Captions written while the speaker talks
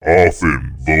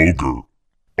Often vulgar,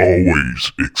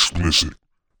 always explicit,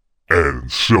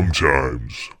 and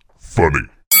sometimes funny.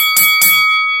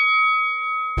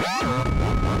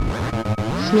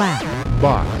 Slap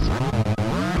Box.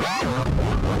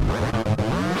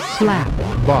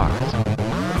 Slap Box.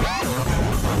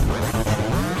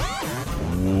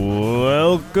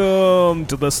 Welcome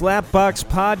to the Slapbox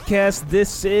Podcast.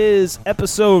 This is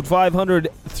episode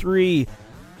 503.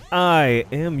 I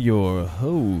am your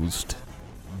host,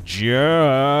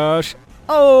 Josh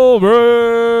Albrecht.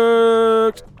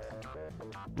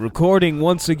 Recording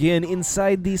once again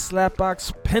inside the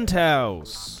Slapbox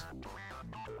penthouse.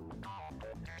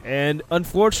 And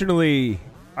unfortunately,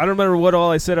 I don't remember what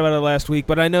all I said about it last week,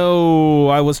 but I know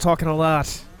I was talking a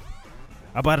lot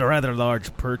about a rather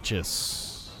large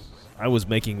purchase I was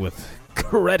making with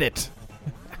credit.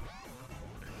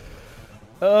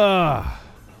 I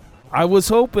was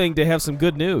hoping to have some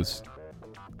good news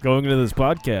going into this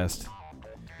podcast.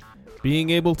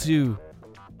 Being able to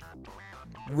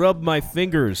rub my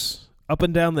fingers up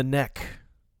and down the neck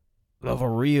of a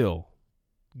real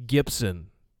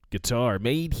Gibson guitar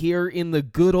made here in the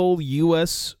good old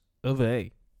US of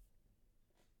A.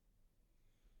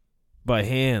 By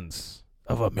hands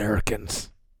of Americans.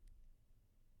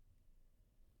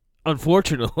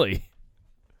 Unfortunately,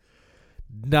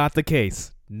 not the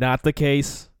case. Not the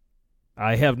case.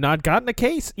 I have not gotten a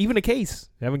case, even a case.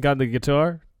 Haven't gotten the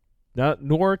guitar,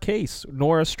 nor a case,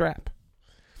 nor a strap.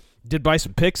 Did buy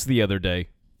some picks the other day.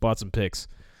 Bought some picks.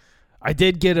 I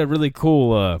did get a really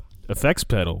cool effects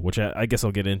pedal, which I guess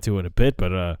I'll get into in a bit,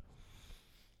 but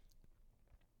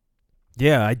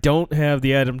yeah, I don't have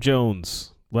the Adam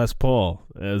Jones Les Paul,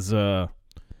 as I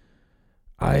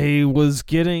was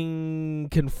getting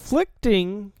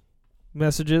conflicting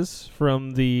messages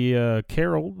from the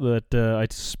Carol that I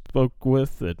spoke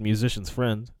with at Musician's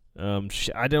Friend.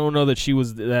 I don't know that she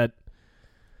was that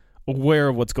aware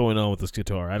of what's going on with this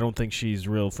guitar. I don't think she's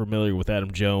real familiar with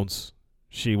Adam Jones.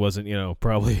 She wasn't,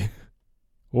 probably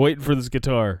waiting for this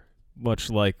guitar, much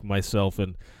like myself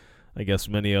and I guess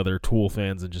many other Tool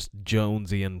fans and just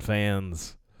Jonesian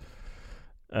fans.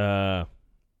 I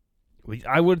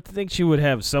would think she would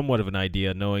have somewhat of an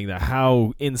idea, knowing that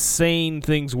how insane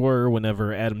things were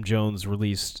whenever Adam Jones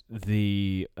released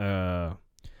the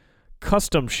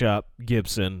Custom Shop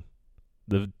Gibson,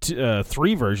 the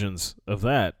 3 versions of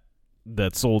that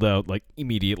sold out like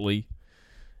immediately.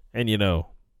 And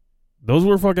those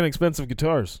were fucking expensive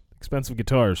guitars.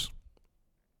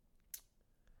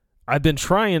 I've been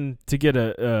trying to get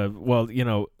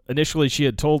initially she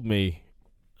had told me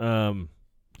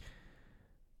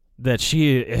that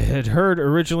she had heard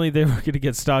originally they were going to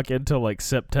get stock until like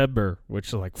September, which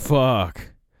is like, fuck.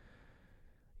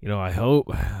 I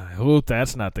hope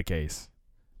that's not the case.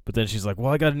 But then she's like,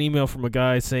 well, I got an email from a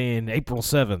guy saying April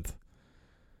 7th.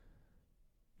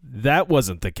 That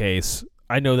wasn't the case.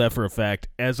 I know that for a fact.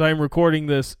 As I'm recording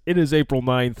this, it is April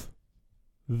 9th.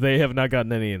 They have not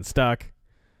gotten any in stock.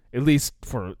 At least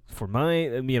for my,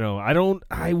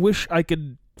 I wish I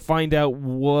could find out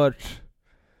what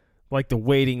like the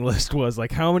waiting list was,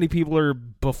 like how many people are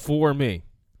before me.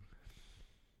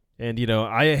 And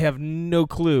I have no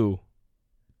clue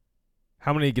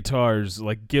how many guitars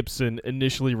like Gibson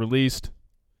initially released.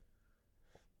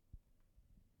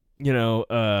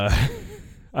 I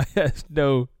have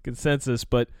no consensus,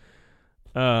 but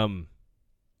from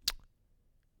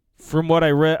what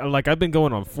I read, like I've been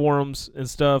going on forums and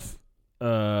stuff,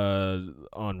 on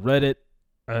Reddit.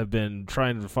 I've been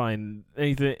trying to find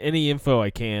any info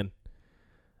I can.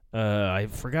 I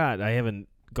forgot. I haven't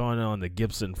gone on the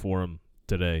Gibson forum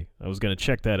today. I was going to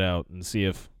check that out and see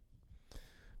if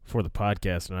for the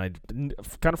podcast, and I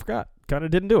kind of forgot. Kind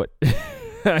of didn't do it.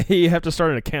 You have to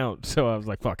start an account, so I was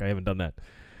like, fuck, I haven't done that.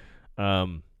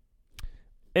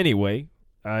 Anyway,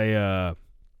 to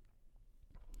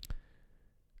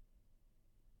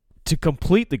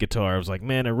complete the guitar, I was like,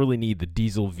 man, I really need the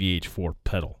Diesel VH4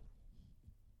 pedal.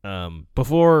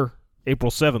 Before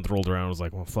April 7th rolled around, I was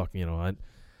like, well, fuck, I'm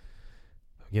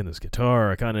getting this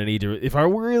guitar. I kind of need to, if I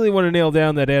really want to nail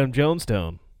down that Adam Jones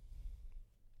tone,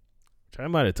 which I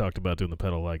might have talked about doing the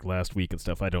pedal like last week and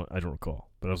stuff. I don't recall.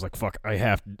 But I was like, fuck, I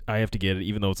have to get it,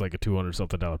 even though it's like a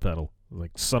 $200-something pedal. I was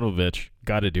like, son of a bitch,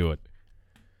 got to do it.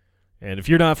 And if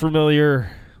you're not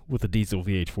familiar with the Diesel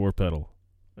VH4 pedal,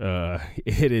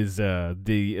 it is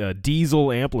the Diesel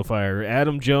amplifier.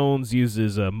 Adam Jones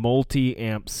uses a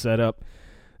multi-amp setup.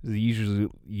 He usually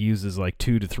uses like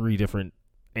 2 to 3 different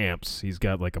amps. He's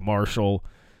got like a Marshall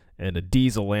and a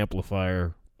Diesel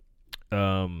amplifier.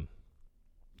 I'm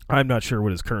not sure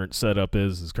what his current setup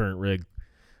is, his current rig.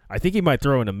 I think he might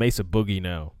throw in a Mesa Boogie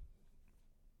now.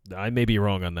 I may be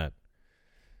wrong on that.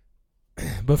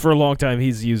 But for a long time,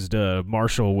 he's used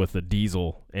Marshall with the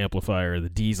diesel amplifier,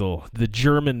 the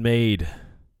German-made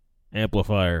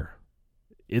amplifier.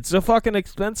 It's a fucking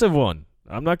expensive one.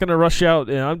 I'm not going to rush out,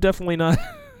 and I'm definitely not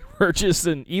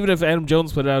purchasing, even if Adam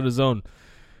Jones put out his own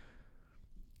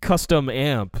custom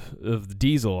amp of the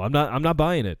diesel. I'm not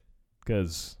buying it,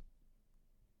 because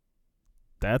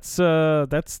that's an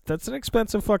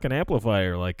expensive fucking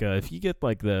amplifier. Like if you get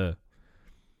like the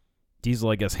diesel,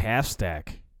 I guess half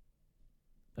stack,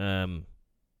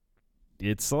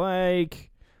 it's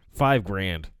like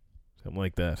 $5,000, something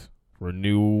like that for a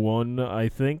new one. I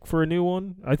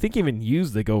think even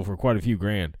used they go for quite a few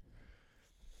grand.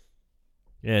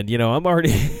 And I'm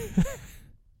already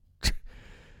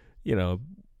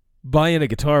buying a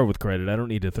guitar with credit. I don't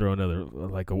need to throw another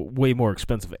like a way more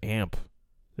expensive amp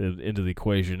into the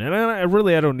equation. And I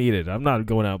don't need it. I'm not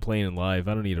going out playing live.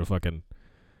 I don't need a fucking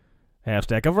half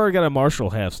stack. I've already got a Marshall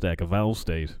half stack, a Valve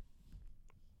State.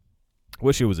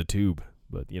 Wish it was a tube,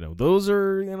 but those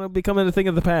are becoming a thing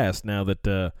of the past now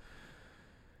that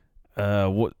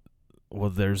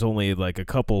there's only like a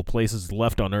couple places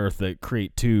left on Earth that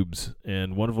create tubes,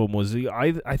 and one of them was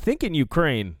I think in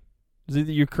Ukraine. Is it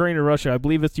Ukraine or Russia? I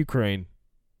believe it's Ukraine.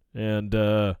 And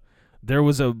there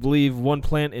was, I believe, one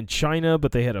plant in China,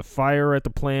 but they had a fire at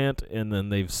the plant, and then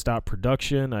they've stopped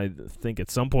production. I think at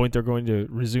some point they're going to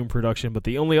resume production, but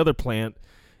the only other plant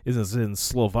is in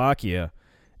Slovakia,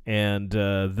 and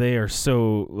they are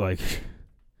so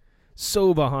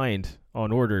behind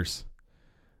on orders,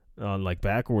 on like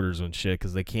back orders and shit,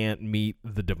 because they can't meet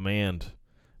the demand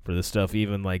for this stuff.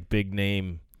 Even like big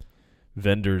name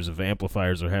vendors of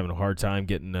amplifiers are having a hard time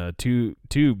getting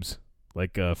tubes,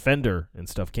 like Fender and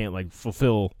stuff can't like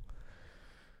fulfill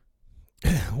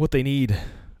what they need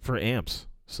for amps.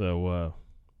 So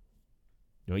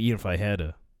even if I had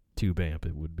a tube amp,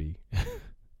 it would be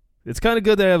it's kind of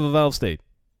good that I have a Valve State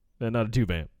and not a tube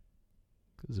amp,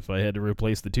 because if I had to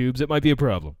replace the tubes, it might be a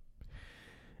problem.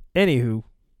 Anywho,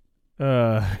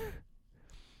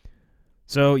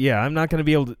 so yeah, I'm not going to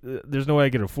be able to, there's no way I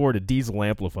can afford a diesel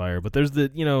amplifier, but there's the,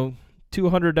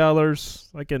 $200.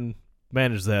 I can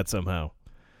manage that somehow.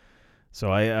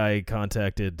 So I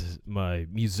contacted my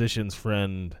musician's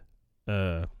friend,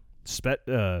 gear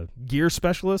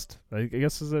specialist, I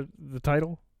guess is the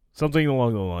title? Something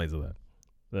along the lines of that.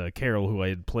 Carol, who I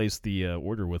had placed the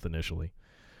order with initially,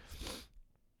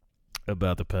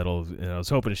 about the pedal. And I was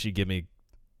hoping she'd give me,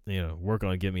 work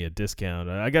on give me a discount.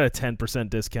 I got a 10%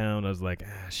 discount. I was like,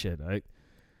 shit. In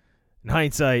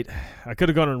hindsight, I could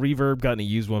have gone on Reverb, gotten a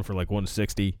used one for like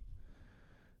 $160.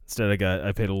 Instead,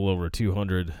 I paid a little over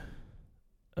 $200.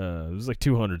 It was like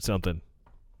 200 something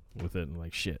with it, and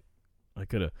like shit. I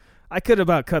could have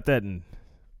about cut that in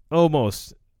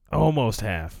almost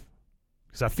half,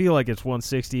 because I feel like it's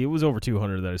 $160. It was over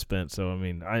 $200 that I spent. So I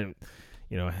mean,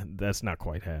 that's not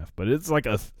quite half, but it's like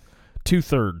a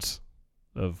 2/3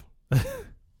 of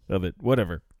of it.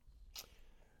 Whatever.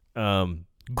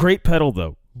 Great pedal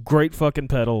though. Great fucking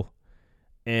pedal,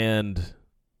 and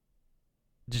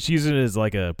just using it as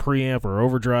like a preamp or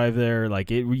overdrive there,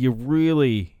 like you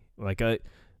really like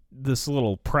this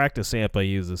little practice amp I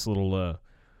use. This little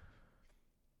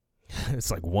it's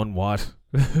like 1 watt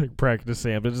practice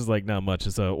amp. It's just like not much.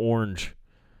 It's a orange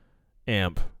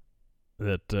amp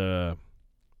that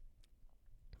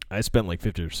I spent like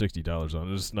 $50 or $60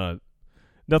 on. It's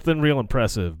nothing real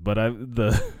impressive, but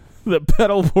the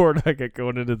pedal board I got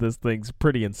going into this thing's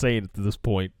pretty insane at this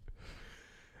point.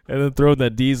 And then throwing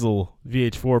that diesel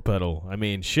VH4 pedal. I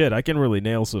mean, shit, I can really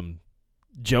nail some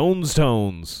Jones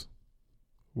tones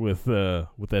with that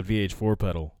VH4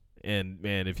 pedal. And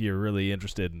man, if you're really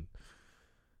interested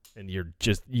and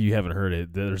you haven't heard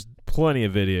it, there's plenty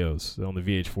of videos on the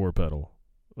VH4 pedal.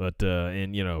 But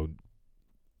and a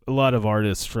lot of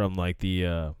artists from like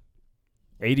the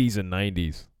 80s and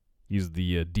 90s use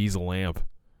the diesel amp.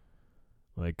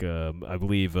 Like I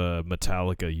believe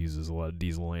Metallica uses a lot of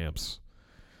diesel amps.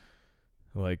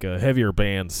 Like heavier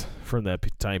bands from that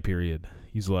time period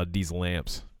use a lot of diesel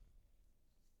amps.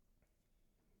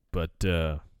 But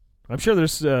I'm sure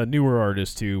there's newer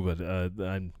artists too. But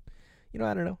I'm,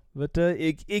 I don't know. But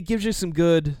it gives you some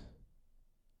good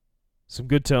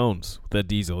tones with that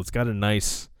diesel. It's got a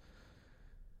nice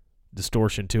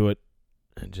distortion to it,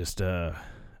 and just I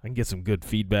can get some good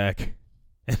feedback.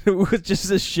 And with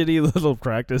just a shitty little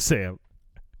practice amp,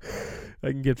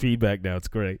 I can get feedback now. It's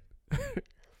great.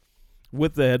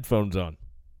 With the headphones on.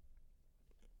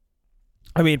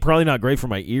 I mean, probably not great for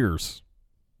my ears.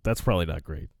 That's probably not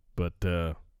great. But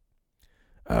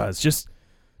it's just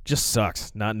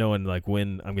sucks not knowing like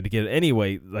when I'm going to get it.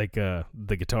 Anyway, like the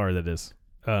guitar that is.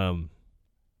 when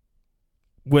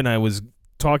I was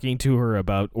talking to her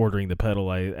about ordering the pedal,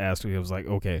 I asked her, I was like,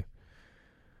 okay,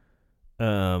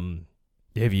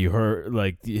 have you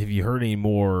heard any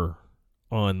more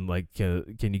on, like,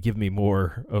 can you give me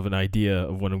more of an idea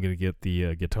of when I'm going to get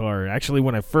the guitar? Actually,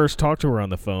 when I first talked to her on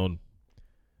the phone,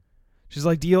 she's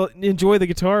like, do you enjoy the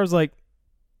guitar? I was like,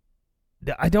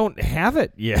 I don't have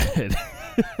it yet.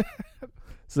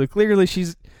 So clearly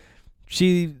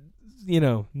she,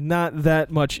 not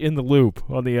that much in the loop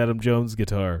on the Adam Jones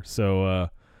guitar. So I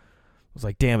was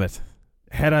like, damn it.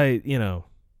 Had I,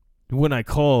 when I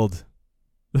called,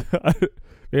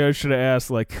 maybe I should have asked,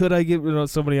 like, could I get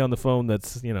somebody on the phone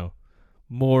that's,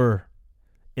 more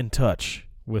in touch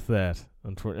with that?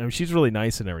 Unfortunately, I mean, she's really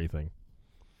nice and everything.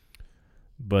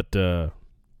 But, and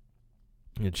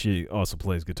she also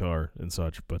plays guitar and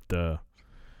such, but,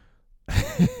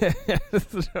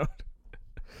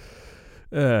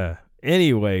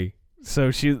 anyway, so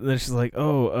she's like,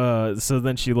 so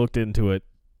then she looked into it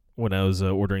when I was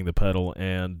ordering the pedal,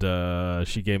 and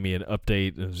she gave me an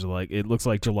update, and it was like, it looks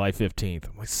like July 15th.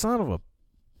 I'm like, son of a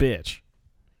bitch.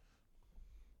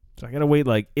 So I gotta wait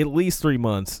like at least 3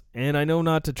 months, and I know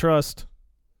not to trust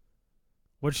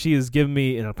what she has given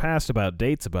me in the past about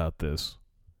dates about this.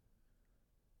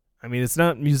 I mean, it's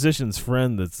not Musician's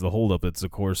Friend that's the holdup. It's, of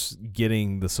course,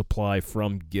 getting the supply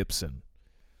from Gibson.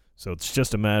 So it's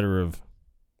just a matter of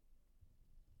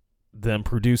them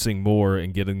producing more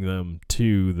and getting them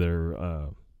to their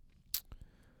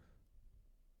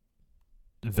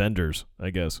vendors, I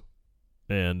guess.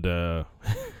 And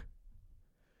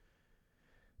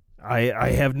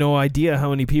I have no idea how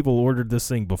many people ordered this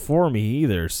thing before me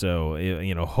either. So,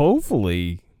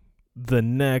 hopefully the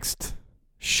next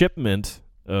shipment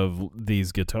of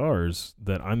these guitars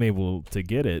that I'm able to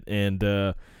get it. And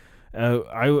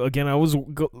I've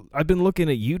been looking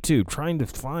at YouTube, trying to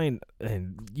find,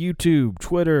 and YouTube,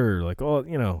 Twitter, like all,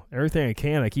 everything I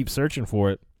can. I keep searching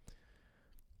for it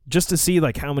just to see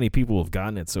like how many people have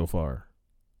gotten it so far,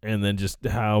 and then just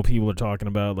how people are talking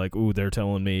about, like, ooh, they're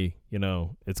telling me,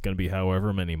 it's going to be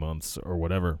however many months or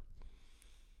whatever.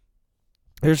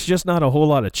 There's just not a whole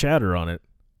lot of chatter on it.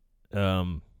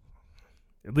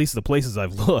 At least the places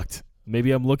I've looked.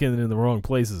 Maybe I'm looking in the wrong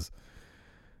places.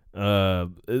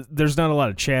 There's not a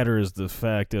lot of chatter as the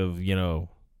fact of,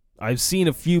 I've seen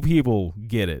a few people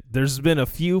get it. There's been a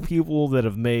few people that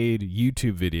have made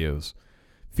YouTube videos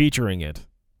featuring it,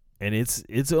 and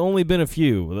it's only been a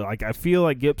few. Like, I feel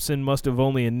like Gibson must have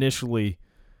only initially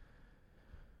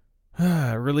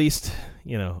released,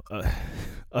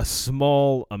 a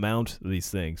small amount of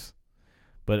these things.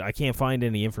 But I can't find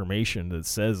any information that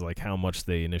says like how much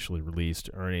they initially released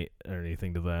or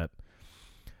anything to that.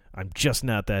 I'm just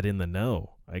not that in the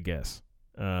know, I guess.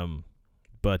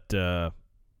 But I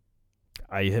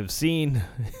have seen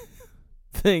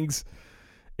things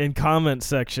in comment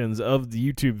sections of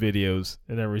the YouTube videos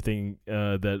and everything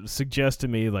that suggest to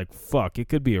me like, fuck, it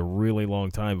could be a really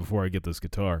long time before I get this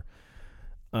guitar.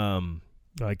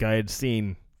 Like I had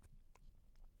seen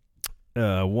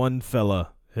one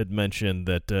fella had mentioned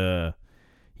that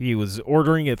he was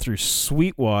ordering it through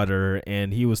Sweetwater,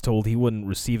 and he was told he wouldn't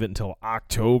receive it until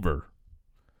October.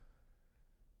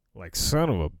 Like, son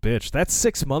of a bitch. That's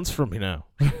 6 months from now.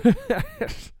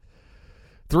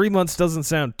 3 months doesn't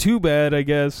sound too bad, I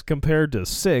guess, compared to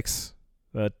 6.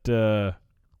 But, hey,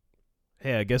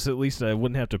 I guess at least I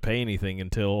wouldn't have to pay anything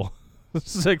until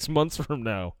 6 months from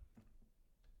now.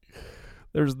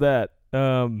 There's that.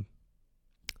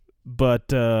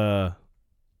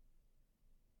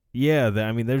 Yeah,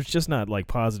 there's just not, like,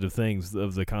 positive things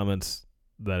of the comments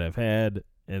that I've had,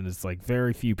 and it's, like,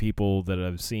 very few people that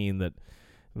I've seen that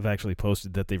have actually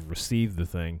posted that they've received the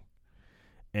thing.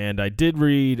 And I did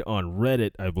read on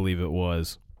Reddit, I believe it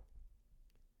was,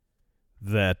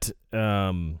 that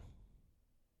the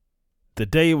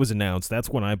day it was announced, that's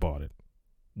when I bought it.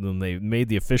 Then they made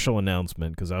the official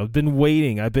announcement, because I've been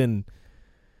waiting. I've been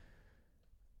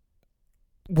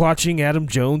watching Adam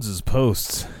Jones's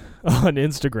posts on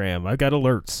Instagram. I got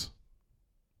alerts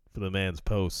for the man's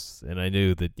posts, and I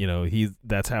knew that,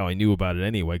 that's how I knew about it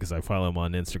anyway, because I follow him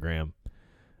on Instagram,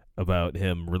 about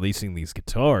him releasing these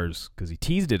guitars, because he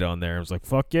teased it on there. I was like,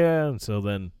 fuck yeah. And so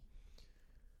then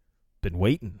been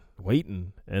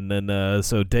waiting, and then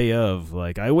so day of,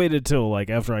 like, I waited till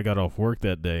like after I got off work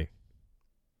that day,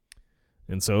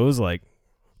 and so it was like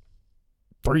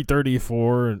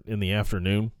 3:34 in the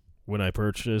afternoon when I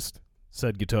purchased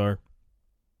said guitar,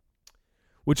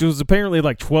 which was apparently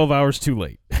like 12 hours too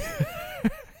late.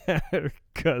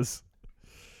 Because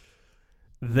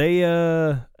they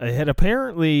had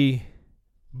apparently,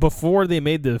 before they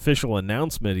made the official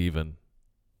announcement even,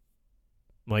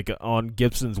 like on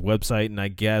Gibson's website, and I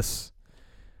guess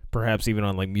perhaps even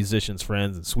on like Musicians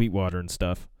Friends and Sweetwater and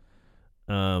stuff.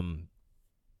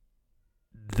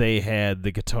 They had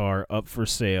the guitar up for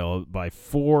sale by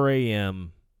 4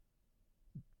 a.m.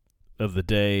 of the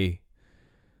day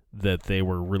that they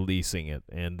were releasing it,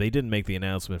 and they didn't make the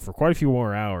announcement for quite a few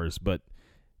more hours, but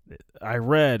I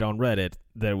read on Reddit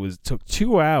that it took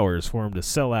 2 hours for them to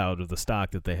sell out of the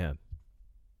stock that they had.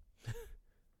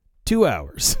 2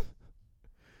 hours.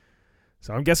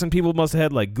 So I'm guessing people must have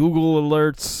had like Google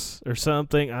alerts or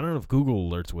something. I don't know if Google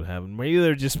alerts would have them. Maybe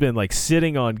they've just been like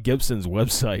sitting on Gibson's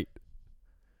website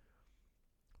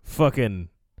fucking,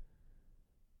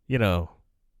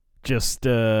 just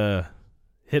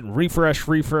hitting refresh.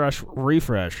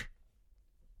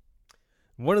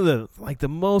 One of the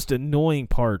most annoying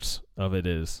parts of it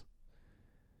is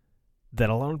that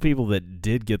a lot of people that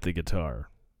did get the guitar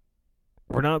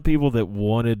were not people that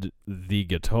wanted the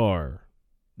guitar.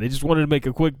 They just wanted to make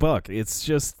a quick buck. It's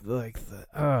just like,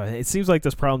 it seems like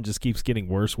this problem just keeps getting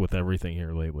worse with everything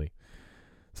here lately.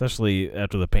 Especially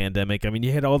after the pandemic. I mean,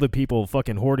 you had all the people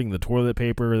fucking hoarding the toilet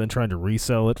paper and then trying to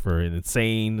resell it for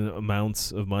insane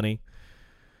amounts of money.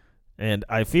 And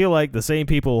I feel like the same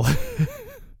people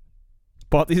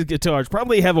bought these guitars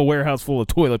probably have a warehouse full of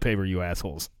toilet paper, you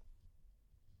assholes.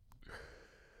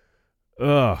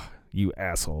 Ugh, you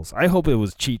assholes. I hope it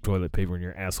was cheap toilet paper and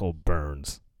your asshole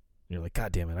burns. And you're like,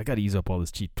 God damn it, I gotta use up all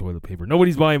this cheap toilet paper.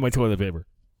 Nobody's buying my toilet paper.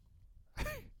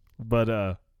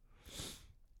 But,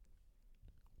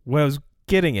 what I was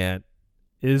getting at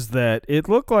is that it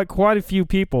looked like quite a few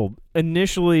people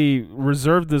initially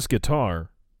reserved this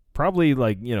guitar, probably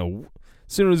like, as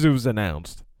soon as it was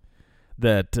announced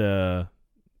that,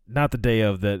 not the day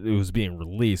of that it was being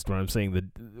released, but I'm saying that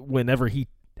whenever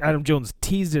Adam Jones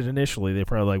teased it initially, they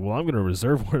probably like, well, I'm going to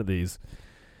reserve one of these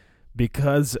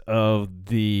because of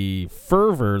the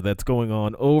fervor that's going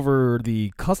on over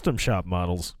the custom shop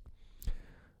models,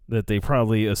 that they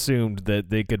probably assumed that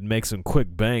they could make some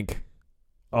quick bank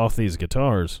off these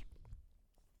guitars.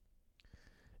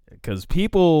 Because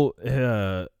people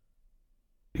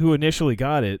who initially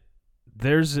got it,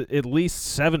 there's at least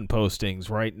 7 postings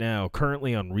right now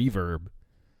currently on Reverb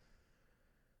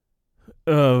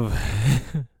of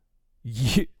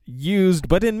used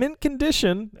but in mint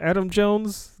condition Adam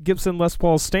Jones Gibson Les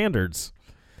Paul standards,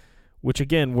 which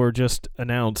again were just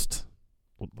announced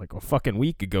like a fucking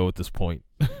week ago at this point.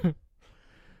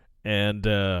 And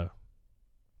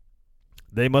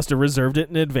they must have reserved it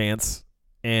in advance,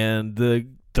 and the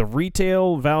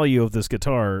retail value of this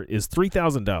guitar is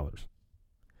 $3,000.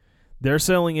 They're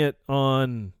selling it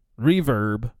on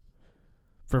Reverb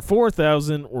for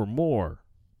 $4,000 or more,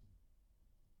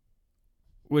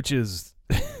 which is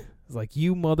like,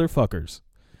 you motherfuckers.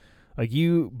 Like,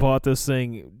 you bought this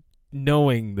thing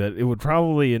knowing that it would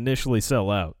probably initially sell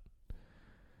out.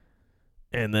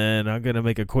 And then I'm going to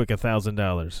make a quick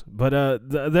 $1,000. But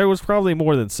there was probably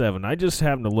more than 7. I just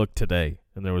happened to look today,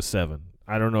 and there was 7.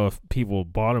 I don't know if people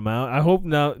bought them out. I hope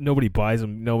nobody buys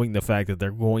them knowing the fact that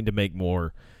they're going to make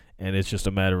more, and it's just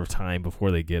a matter of time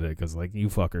before they get it. Because, like, you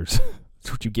fuckers,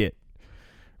 that's what you get.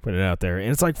 Put it out there.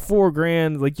 And it's like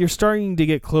 $4,000. Like, you're starting to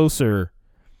get closer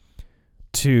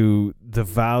to the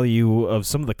value of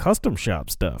some of the custom shop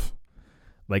stuff.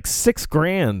 Like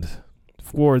 $6,000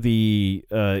 for the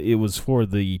it was for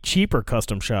the cheaper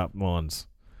custom shop ones,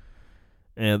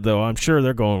 and though I'm sure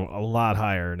they're going a lot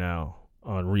higher now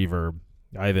on Reverb.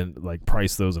 I haven't like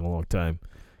priced those in a long time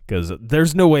because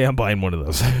there's no way I'm buying one of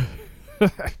those.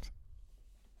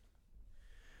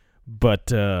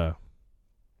 But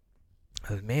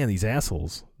man, these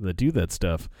assholes that do that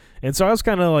stuff. And so I was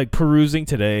kind of like perusing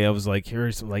today. I was like,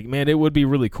 here's like, man, it would be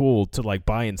really cool to like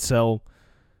buy and sell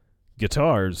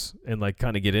guitars and like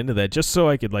kind of get into that just so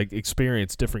I could like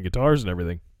experience different guitars and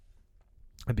everything.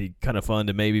 It'd be kind of fun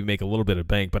to maybe make a little bit of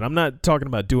bank, but I'm not talking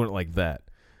about doing it like that.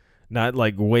 Not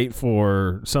like wait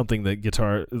for something that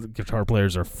guitar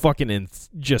players are fucking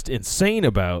just insane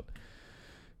about,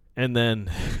 and then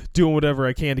doing whatever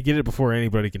I can to get it before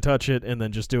anybody can touch it, and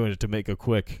then just doing it to make a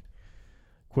quick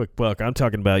buck. I'm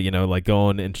talking about, like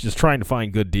going and just trying to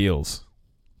find good deals,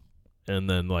 and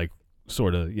then like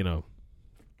sort of,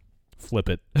 flip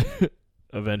it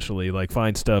eventually, like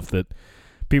find stuff that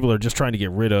people are just trying to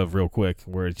get rid of real quick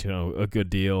where it's, a good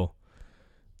deal,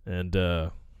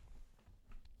 and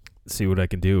see what I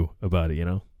can do about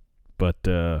it, but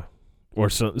or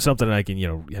something I can,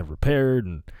 have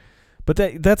repaired, but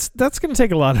that's going to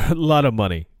take a lot of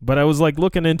money. But I was like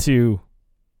looking into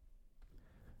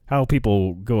how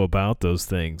people go about those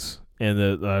things, and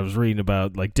I was reading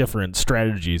about like different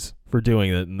strategies for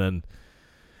doing it, and then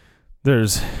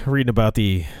there's reading about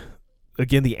the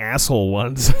again, the asshole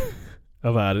ones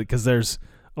about it, because there's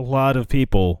a lot of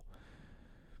people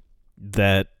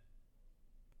that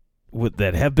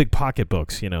have big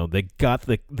pocketbooks. You know,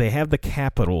 they have the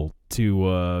capital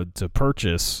to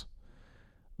purchase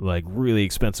like really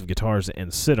expensive guitars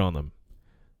and sit on them.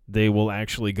 They will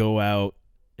actually go out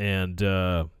and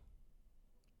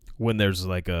when there's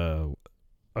like a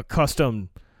custom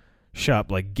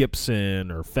shop like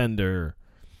Gibson or Fender,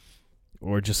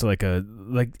 or just like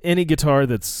any guitar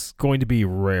that's going to be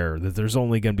rare, that there's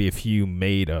only going to be a few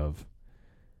made of,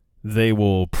 they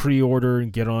will pre-order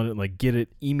and get on it, like get it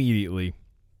immediately.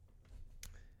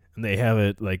 And they have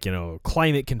it like, you know,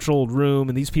 climate controlled room,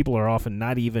 and these people are often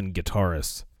not even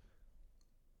guitarists.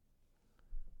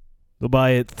 They'll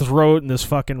buy it, throw it in this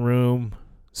fucking room,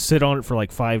 sit on it for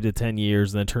like 5 to 10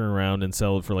 years, and then turn around and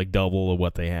sell it for like double of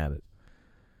what they had it.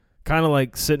 Kind of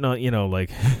like sitting on, you know, like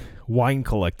wine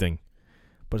collecting.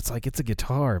 But it's like, it's a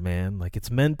guitar, man. Like, it's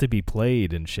meant to be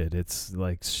played and shit. It's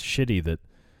like shitty that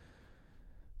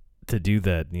to do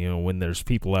that, you know, when there's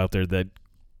people out there that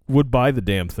would buy the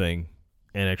damn thing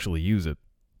and actually use it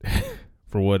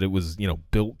for what it was, you know,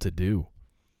 built to do.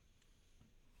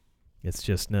 It's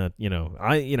just not,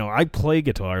 I play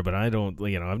guitar, but I don't,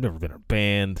 I've never been in a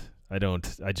band. I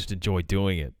just enjoy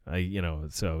doing it.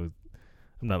 So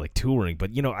I'm not like touring,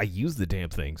 but, I use the damn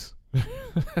things.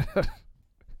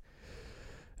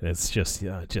 It's just,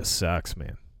 it just sucks,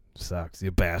 man. Sucks.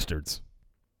 You bastards.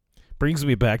 Brings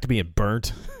me back to being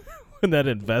burnt when that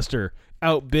investor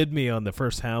outbid me on the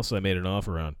first house I made an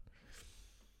offer on.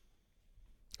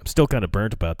 I'm still kind of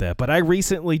burnt about that, but I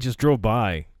recently just drove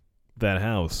by that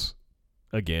house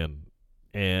again,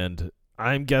 and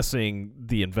I'm guessing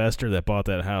the investor that bought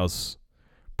that house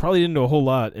probably didn't know a whole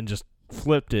lot and just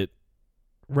flipped it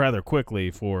rather quickly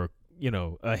for,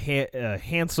 a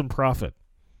handsome profit.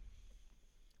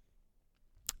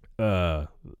 I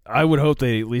would hope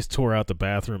they at least tore out the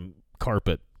bathroom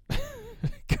carpet.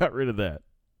 Got rid of that.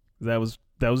 That was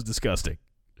disgusting.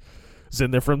 It's in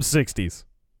there from the 60s.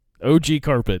 OG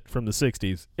carpet from the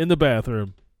 60s in the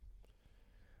bathroom.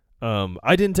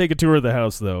 I didn't take a tour of the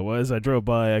house, though. As I drove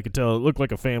by, I could tell it looked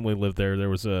like a family lived there. There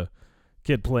was a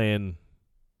kid playing,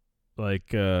 like,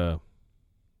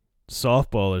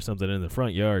 softball or something in the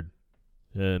front yard.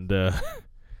 And I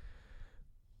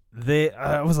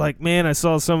was like, man, I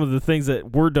saw some of the things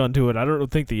that were done to it. I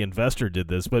don't think the investor did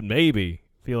this, but maybe.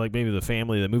 I feel like maybe the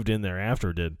family that moved in there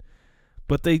after did.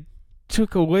 But they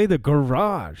took away the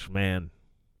garage, man.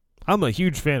 I'm a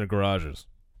huge fan of garages.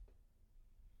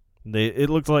 It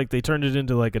looked like they turned it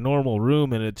into like a normal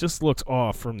room, and it just looks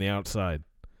off from the outside.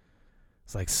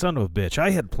 It's like, son of a bitch.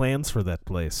 I had plans for that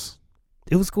place.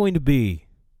 It was going to be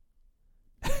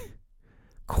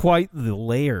quite the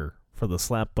lair for the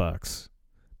Slapbox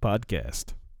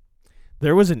podcast.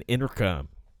 There was an intercom.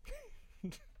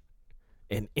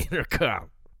 An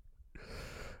intercom.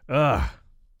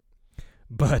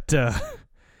 But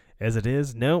as it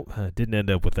is, no, didn't end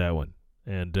up with that one.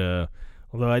 And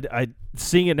although I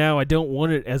seeing it now, I don't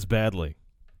want it as badly.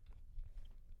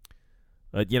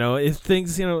 But if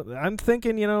things, I'm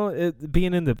thinking, it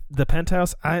being in the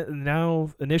penthouse.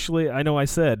 Initially, I know I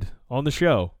said on the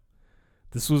show,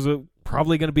 this was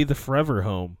probably going to be the forever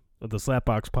home of the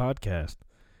Slapbox podcast,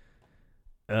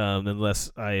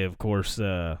 unless I, of course,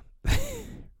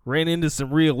 ran into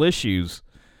some real issues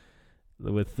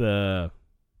with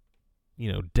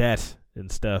debt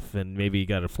and stuff, and maybe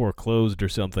got it foreclosed or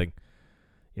something.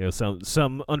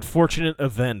 Some unfortunate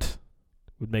event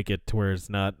would make it to where it's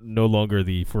no longer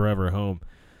the forever home.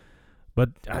 But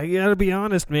I gotta be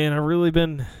honest, man, I've really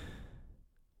been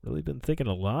thinking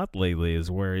a lot lately is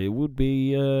where it would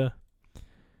be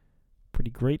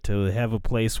pretty great to have a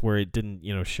place where it didn't,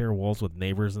 share walls with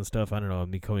neighbors and stuff. I don't know,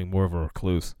 I'm becoming more of a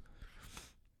recluse.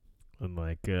 And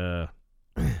like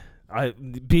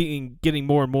getting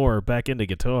more and more back into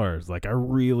guitars. Like, I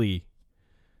really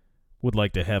would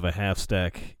like to have a half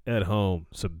stack at home,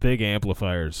 some big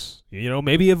amplifiers.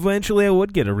 Maybe eventually I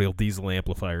would get a real diesel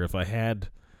amplifier if I had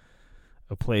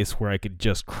a place where I could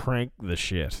just crank the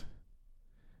shit.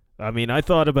 I mean, I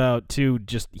thought about, too,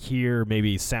 just here,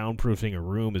 maybe soundproofing a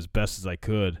room as best as I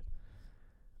could.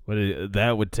 But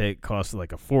that would cost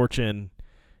like a fortune,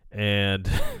 and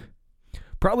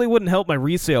probably wouldn't help my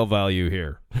resale value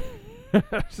here.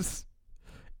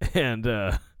 And,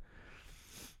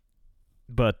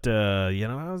 but,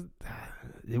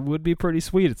 it would be pretty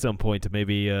sweet at some point to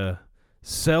maybe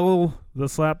sell the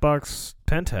Slapbox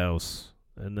penthouse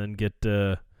and then get,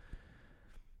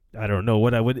 I don't know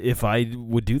what I would, if I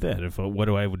would do that, what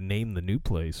I would name the new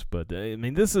place. But, I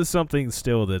mean, this is something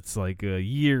still that's like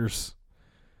years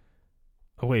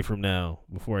away from now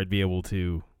before I'd be able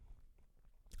to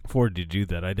afford to do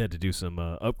that. I'd had to do some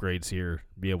upgrades here,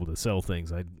 be able to sell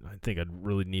things. I think I'd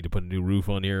really need to put a new roof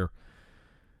on here,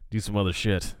 do some other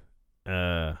shit.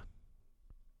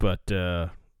 But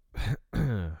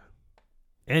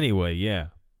anyway, yeah.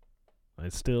 I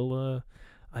still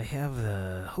I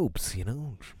have hopes, you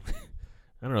know. I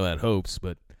don't know about hopes,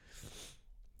 but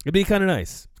it'd be kind of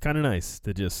nice. Kind of nice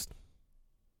to just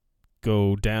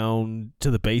go down to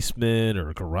the basement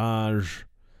or garage,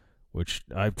 which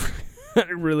I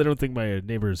really don't think my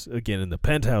neighbors, again, in the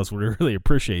penthouse would really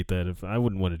appreciate that. If I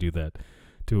wouldn't want to do that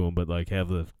to them, but like have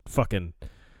the fucking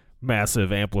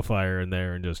massive amplifier in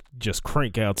there and just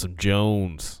crank out some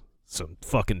Jones, some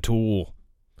fucking Tool,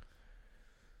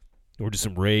 or just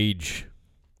some Rage.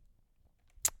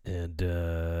 And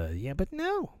yeah, but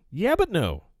no.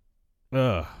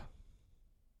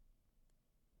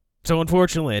 So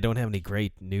unfortunately, I don't have any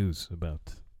great news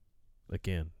about,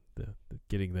 again, the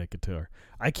getting that guitar.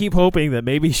 I keep hoping that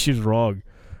maybe she's wrong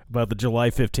about the July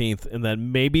 15th and that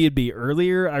maybe it'd be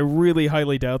earlier. I really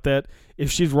highly doubt that.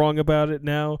 If she's wrong about it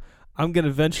now, I'm going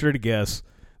to venture to guess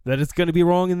that it's going to be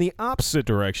wrong in the opposite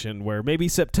direction, where maybe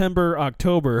September,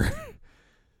 October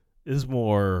is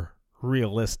more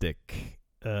realistic.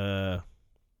 But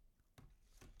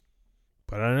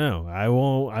I don't know. I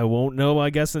won't know, I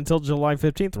guess, until July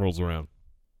 15th rolls around.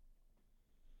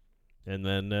 And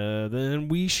then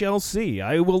we shall see.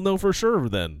 I will know for sure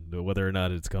then whether or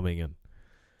not it's coming in.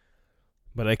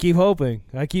 But I keep hoping.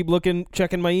 I keep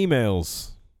checking my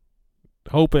emails,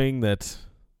 hoping that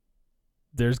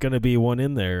there's going to be one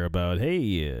in there about,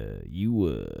 hey,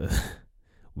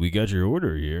 we got your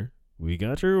order here. We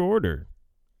got your order.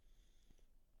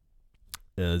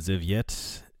 As of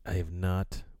yet, I have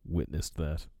not witnessed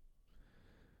that.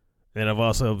 And I've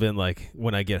also been like,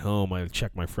 when I get home, I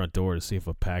check my front door to see if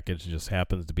a package just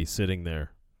happens to be sitting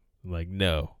there. I'm like,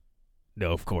 no,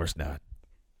 of course not.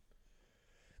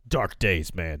 Dark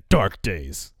days, man, dark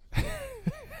days.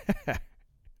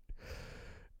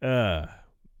 But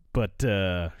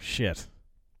shit.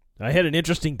 I had an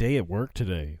interesting day at work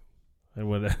today. I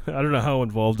don't know how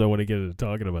involved I want to get into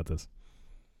talking about this.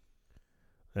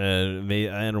 I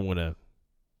don't want to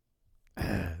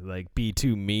like be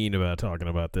too mean about talking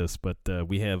about this, but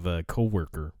we have a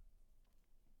coworker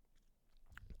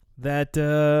that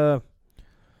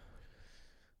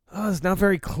is not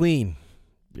very clean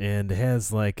and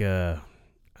has like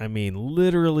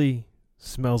literally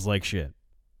smells like shit.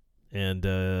 And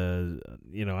I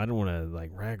don't want to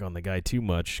like rag on the guy too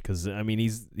much because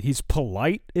he's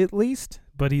polite at least,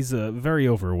 but he's very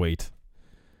overweight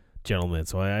gentleman,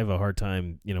 so I have a hard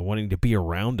time, wanting to be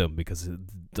around him because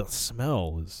the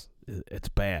smell it's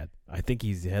bad. I think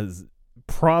he has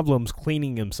problems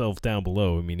cleaning himself down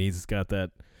below. I mean, he's got that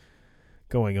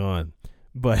going on,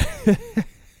 but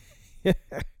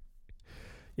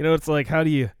it's like, how do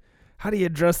you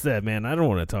address that, man? I don't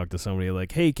want to talk to somebody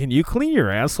like, hey, can you clean your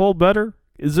asshole better?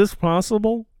 Is this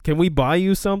possible? Can we buy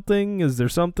you something? Is there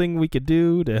something we could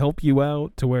do to help you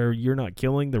out to where you're not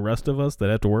killing the rest of us that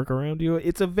have to work around you?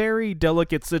 It's a very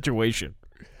delicate situation.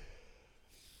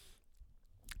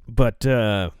 But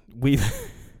we've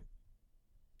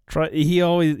tried.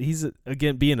 He's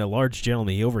again, being a large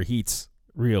gentleman, he overheats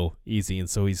real easy, and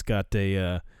so he's got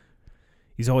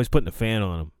he's always putting a fan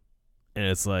on him. And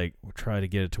it's like, we're trying to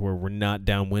get it to where we're not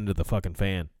downwind of the fucking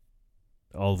fan.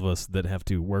 All of us that have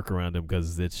to work around him,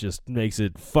 because it just makes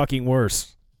it fucking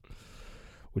worse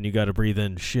when you got to breathe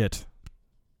in shit.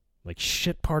 Like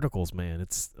shit particles, man.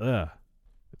 It's not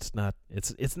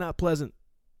pleasant.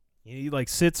 He like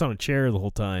sits on a chair the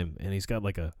whole time, and he's got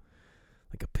like a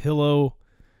pillow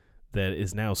that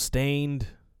is now stained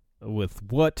with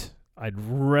what I'd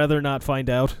rather not find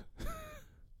out.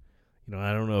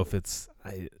 I don't know if it's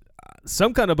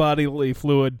some kind of bodily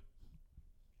fluid.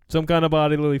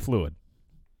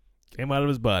 Came out of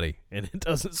his body, and it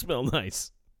doesn't smell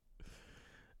nice.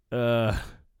 But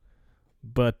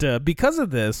because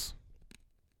of this,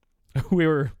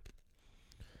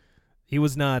 he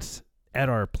was not at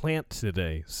our plant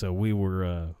today, so we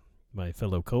were, my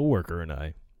fellow coworker and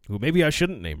I, who maybe I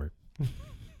shouldn't name her,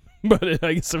 but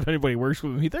I guess if anybody works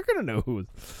with me, they're gonna know who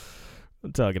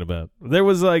I'm talking about. There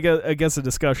was like I guess a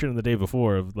discussion the day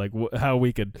before of like how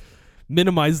we could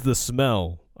minimize the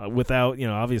smell without,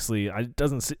 obviously it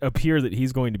doesn't appear that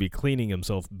he's going to be cleaning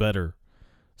himself better.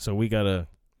 So we got to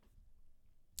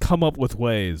come up with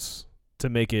ways to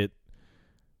make it,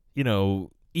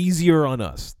 easier on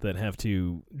us that have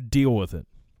to deal with it.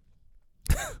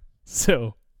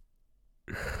 So,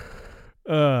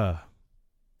 well,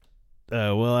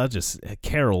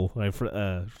 Carol, my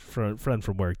friend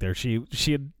from work there, she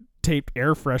had taped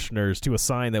air fresheners to a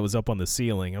sign that was up on the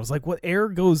ceiling. I was like, what air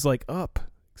goes like up?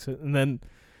 So, and then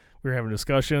we were having a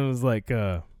discussion. It was like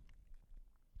our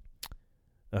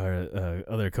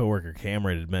other coworker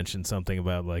Cameron had mentioned something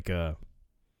about like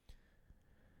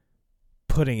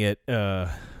putting it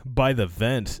by the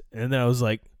vent, and then I was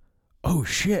like, oh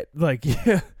shit, like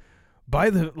yeah, by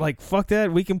the like fuck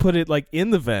that, we can put it like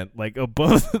in the vent, like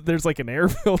above. There's like an air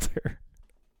filter.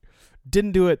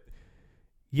 Didn't do it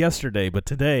yesterday, but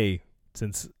today,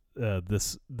 since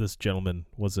this gentleman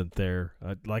wasn't there,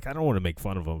 like I don't want to make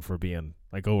fun of him for being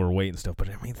like overweight and stuff, but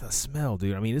I mean the smell,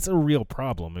 dude. I mean it's a real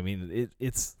problem. I mean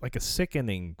it's like a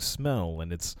sickening smell,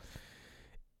 and it's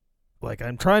like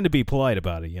I'm trying to be polite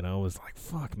about it, you know. It's like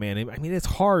fuck, man. I mean it's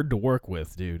hard to work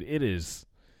with, dude. It is,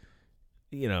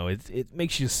 you know. It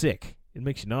makes you sick. It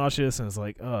makes you nauseous, and it's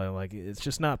like like it's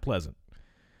just not pleasant.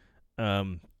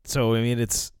 So I mean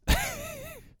it's.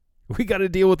 We got to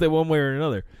deal with it one way or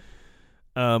another.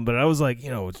 But I was like, you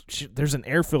know, there's an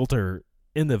air filter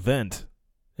in the vent,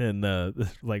 and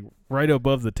like right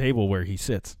above the table where he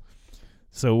sits.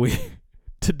 So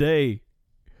today,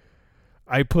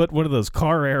 I put one of those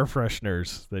car air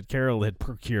fresheners that Carol had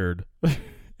procured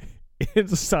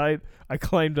inside. I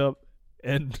climbed up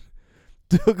and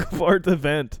took apart the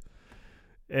vent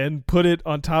and put it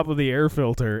on top of the air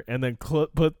filter, and then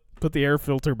put the air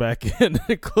filter back in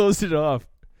and closed it off.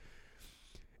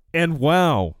 And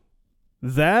wow,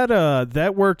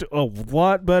 that worked a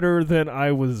lot better than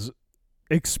I was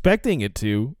expecting it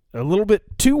to. A little bit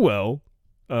too well.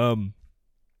 Like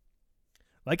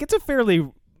it's a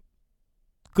fairly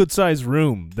good sized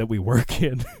room that we work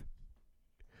in.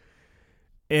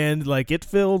 And like it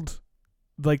filled,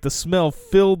 like the smell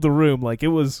filled the room. Like it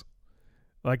was,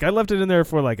 like I left it in there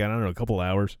for like, I don't know, a couple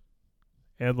hours.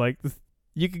 And like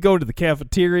you could go into the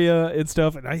cafeteria and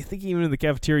stuff, and I think even in the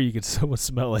cafeteria you could somewhat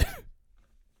smell it.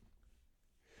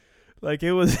 Like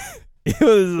it was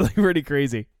like pretty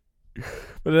crazy.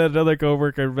 But then another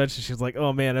coworker mentioned, she was like,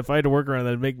 "Oh man, if I had to work around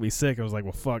that, it'd make me sick." I was like,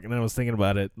 "Well, fuck." And then I was thinking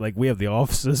about it. Like we have the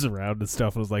offices around and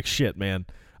stuff. I was like, "Shit, man."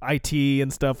 IT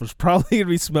and stuff was probably gonna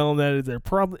be smelling that. They're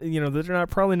probably, you know, they're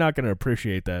probably not gonna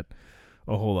appreciate that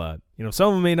a whole lot. You know, some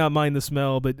of them may not mind the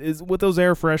smell, but with those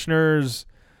air fresheners.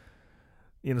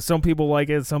 You know, some people like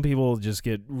it. Some people just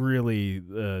get really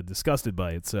disgusted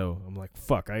by it. So I'm like,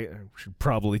 fuck, I should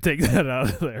probably take that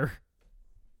out of there.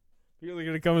 You're really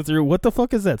going to come through. What the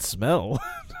fuck is that smell?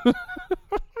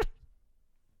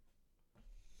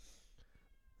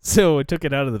 So I took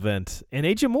it out of the vent. And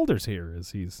Agent Mulder's here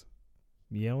as he's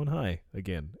meowing hi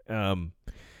again.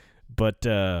 But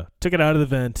took it out of the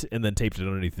vent and then taped it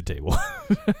underneath the table.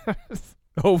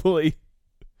 Hopefully.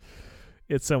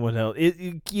 It's someone else.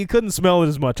 You couldn't smell it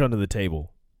as much under the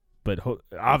table, but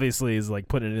obviously is like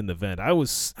putting it in the vent.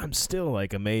 I'm still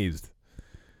like amazed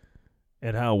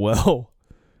at how well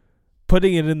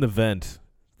putting it in the vent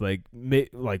like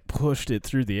pushed it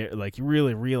through the air. Like you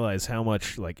really realize how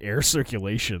much like air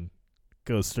circulation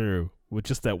goes through with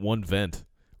just that one vent.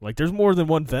 Like there's more than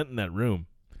one vent in that room.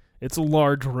 It's a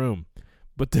large room,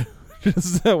 but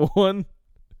just that one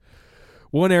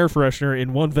air freshener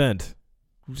in one vent.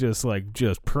 Just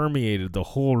permeated the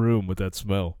whole room with that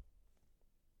smell.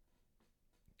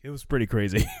 It was pretty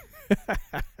crazy.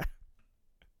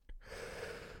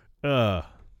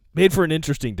 Made for an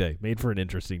interesting day. You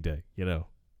know,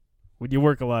 when you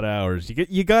work a lot of hours,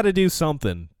 you got to do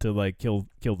something to like kill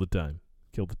the time.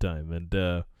 And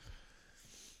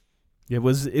it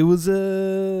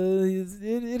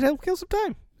helped kill some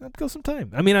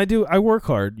time. I mean, I work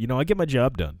hard. You know, I get my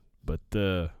job done, but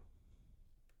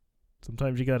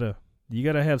sometimes you gotta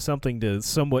have something to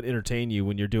somewhat entertain you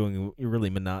when you're doing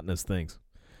really monotonous things.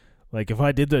 Like if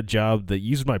I did the job that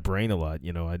used my brain a lot,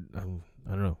 you know, I don't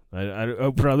know,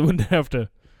 I probably wouldn't have to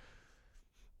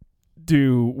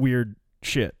do weird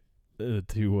shit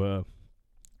to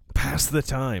pass the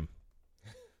time.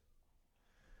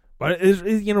 But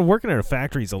you know, working at a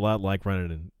factory is a lot like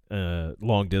running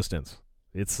long distance.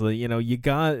 It's you know, you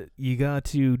got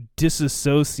to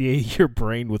disassociate your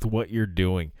brain with what you're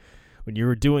doing. When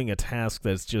you're doing a task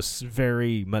that's just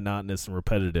very monotonous and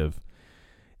repetitive,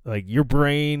 like your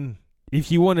brain,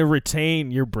 if you want to retain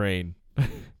your brain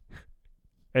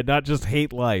and not just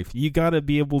hate life, you got to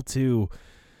be able to,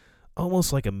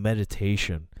 almost like a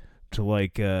meditation, to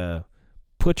like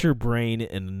put your brain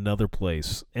in another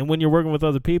place. And when you're working with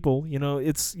other people, you know,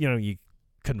 it's, you know, you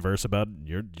converse about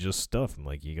your just stuff, and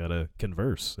like you got to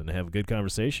converse and have a good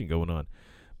conversation going on.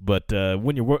 But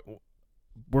when you're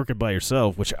working by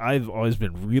yourself, which I've always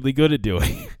been really good at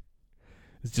doing,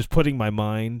 is just putting my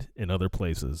mind in other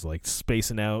places, like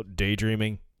spacing out,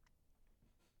 daydreaming.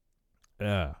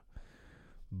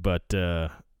 But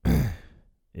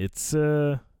it's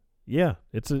yeah,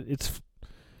 it's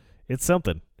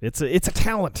something. It's a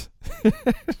talent.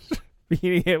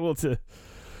 Being able to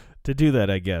do that,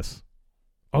 I guess.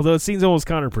 Although it seems almost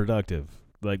counterproductive,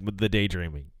 like with the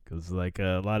daydreaming, because like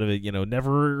a lot of it,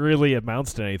 never really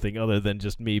amounts to anything other than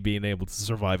just me being able to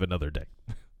survive another day.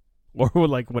 Or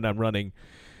like when I'm running,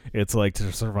 it's like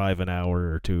to survive an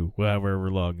hour or two, however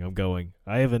long I'm going.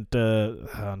 I haven't,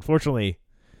 unfortunately,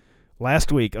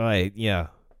 last week, I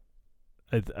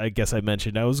guess I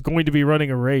mentioned I was going to be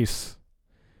running a race.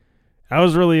 I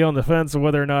was really on the fence of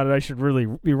whether or not I should really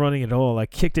be running at all. I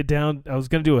kicked it down. I was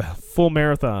going to do a full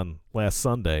marathon last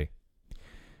Sunday.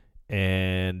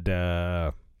 And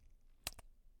I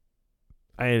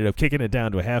ended up kicking it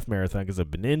down to a half marathon because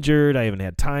I've been injured. I haven't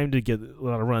had time to get a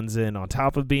lot of runs in on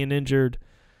top of being injured.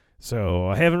 So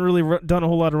I haven't really done a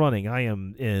whole lot of running. I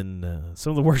am in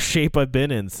some of the worst shape I've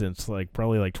been in since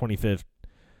probably 2015,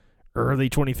 early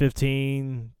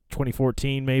 2015,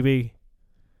 2014 maybe.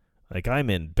 Like I'm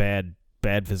in bad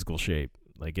physical shape.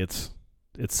 Like it's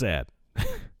sad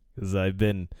because I've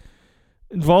been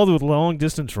involved with long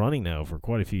distance running now for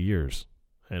quite a few years,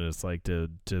 and it's like to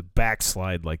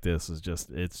backslide like this is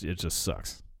just it just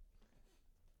sucks.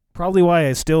 Probably why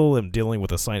I still am dealing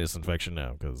with a sinus infection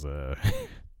now, because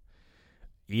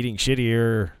eating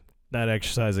shittier, not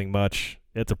exercising much,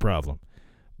 it's a problem.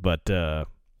 But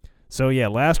so yeah,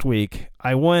 last week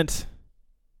I went.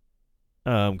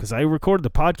 Because I recorded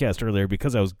the podcast earlier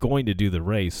because I was going to do the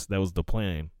race. That was the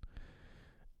plan.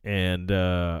 And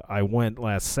I went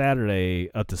last Saturday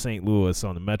up to St. Louis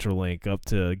on the Metrolink up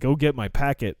to go get my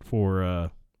packet for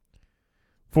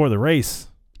the race.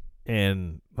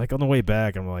 And like on the way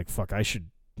back, I'm like, fuck, I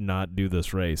should not do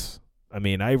this race. I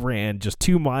mean, I ran just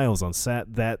 2 miles on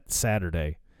that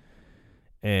Saturday.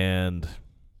 And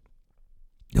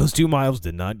those 2 miles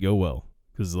did not go well.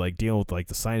 Because like dealing with like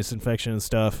the sinus infection and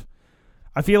stuff.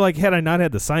 I feel like had I not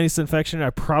had the sinus infection, I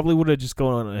probably would have just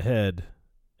gone ahead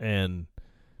and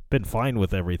been fine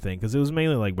with everything, because it was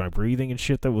mainly like my breathing and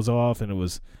shit that was off, and it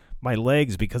was my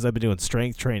legs, because I've been doing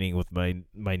strength training with my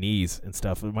knees and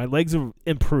stuff. My legs have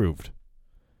improved,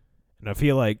 and I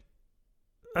feel like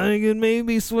I could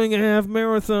maybe swing a half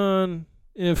marathon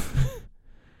if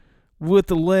with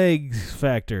the legs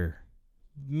factor.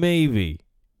 Maybe.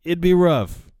 It'd be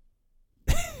rough.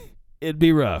 It'd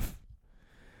be rough.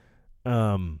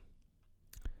 But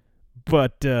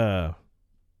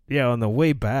yeah, on the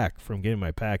way back from getting my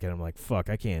packet, I'm like, fuck,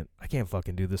 I can't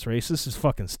fucking do this race. This is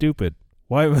fucking stupid.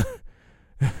 Why?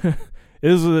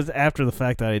 This was after the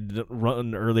fact that I'd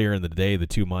run earlier in the day, the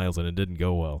 2 miles, and it didn't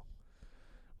go well.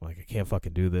 I'm like, I can't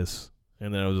fucking do this.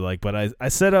 And then I was like, but I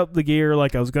set up the gear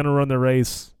like I was going to run the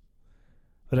race.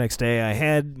 The next day, I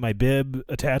had my bib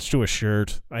attached to a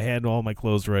shirt. I had all my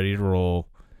clothes ready to roll.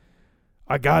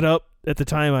 I got up at the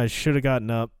time I should have gotten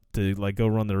up to like go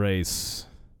run the race,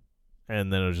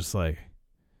 and then I was just like,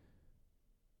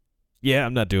 yeah,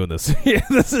 I'm not doing this. Yeah,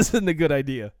 this isn't a good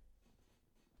idea.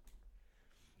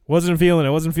 Wasn't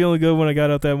feeling good when I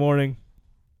got up that morning.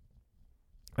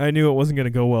 I knew it wasn't going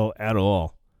to go well at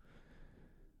all.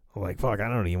 I'm like, fuck, I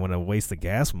don't even want to waste the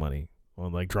gas money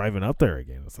on like driving up there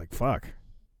again. It's like, fuck.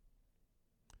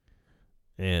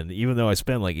 And even though I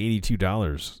spent like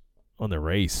 $82 on the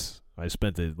race, I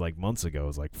spent it like months ago. I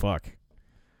was like, fuck.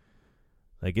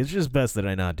 Like, it's just best that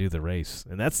I not do the race.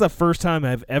 And that's the first time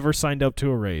I've ever signed up to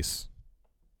a race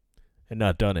and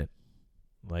not done it.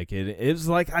 Like, it's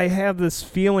like I have this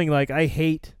feeling like I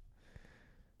hate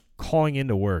calling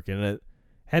into work. And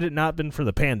had it not been for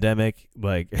the pandemic,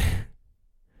 like,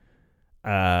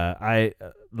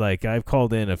 I've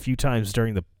called in a few times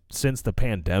since the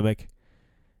pandemic.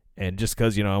 And just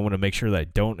because, I want to make sure that I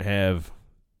don't have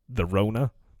the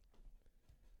Rona.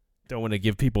 Don't want to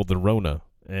give people the Rona.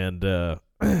 And,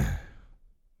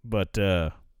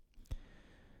 but,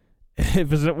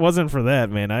 if it wasn't for that,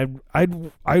 man,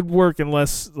 I'd work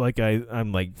unless, like,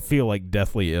 I'm, like, feel, like,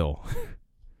 deathly ill.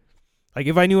 Like,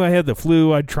 if I knew I had the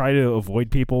flu, I'd try to avoid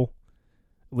people.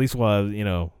 At least while,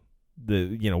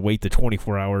 wait the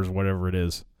 24 hours, whatever it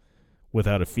is,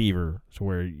 without a fever to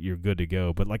where you're good to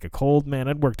go. But, like, a cold, man,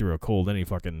 I'd work through a cold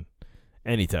anytime.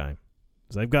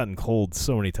 Because I've gotten cold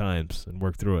so many times and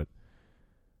worked through it.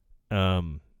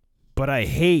 But I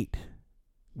hate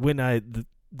when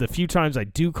the few times I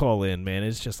do call in, man,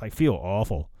 it's just, I feel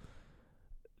awful.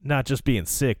 Not just being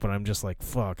sick, but I'm just like,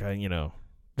 fuck, I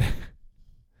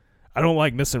don't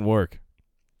like missing work.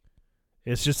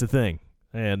 It's just a thing.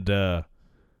 And,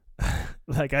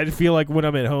 like, I feel like when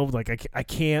I'm at home, like, I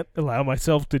can't allow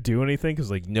myself to do anything,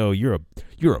 because, like, no, you're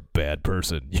a bad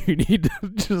person. You need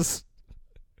to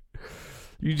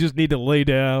You just need to lay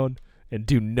down and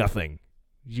do nothing.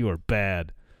 You are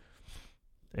bad.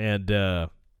 And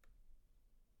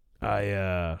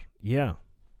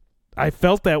I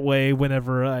felt that way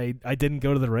whenever I didn't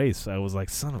go to the race. I was like,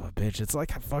 son of a bitch. It's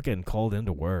like I fucking called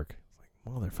into work.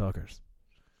 Like, motherfuckers.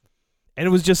 And it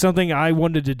was just something I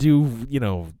wanted to do, you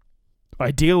know,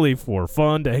 ideally for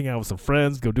fun, to hang out with some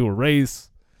friends, go do a race.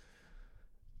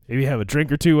 Maybe have a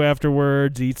drink or two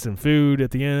afterwards, eat some food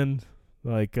at the end.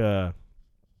 Like, that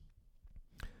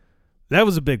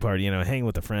was a big part, you know, hanging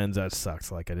with the friends. That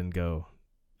sucks. Like, I didn't go.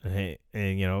 And,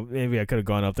 you know, maybe I could have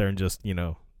gone up there and just, you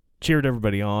know, cheered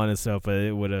everybody on and stuff, but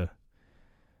it would have,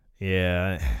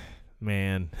 yeah,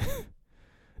 man.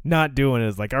 Not doing it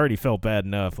is like, I already felt bad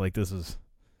enough. Like, this is,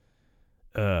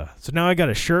 so now I got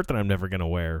a shirt that I'm never going to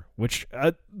wear, which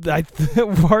part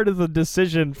of the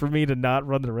decision for me to not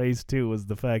run the race too was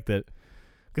the fact that,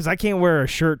 because I can't wear a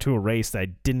shirt to a race that I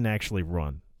didn't actually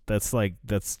run. That's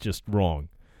just wrong.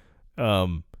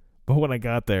 But when I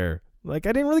got there, like,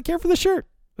 I didn't really care for the shirt.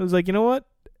 I was like, you know what?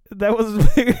 That was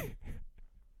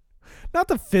not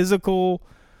the physical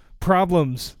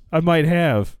problems I might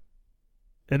have,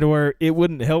 and where it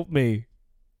wouldn't help me,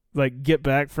 like, get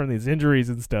back from these injuries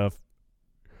and stuff.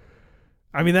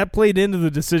 I mean, that played into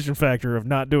the decision factor of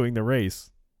not doing the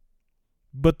race.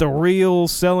 But the real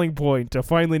selling point to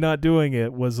finally not doing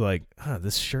it was like,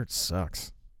 this shirt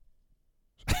sucks.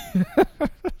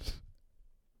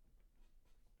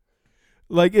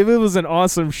 Like, if it was an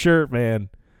awesome shirt, man,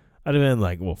 I'd have been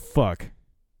like, well, fuck.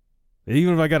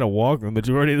 Even if I got to walk the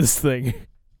majority of this thing,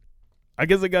 I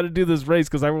guess I got to do this race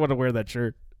because I want to wear that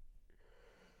shirt.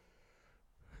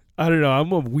 I don't know.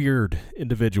 I'm a weird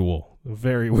individual.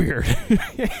 Very weird.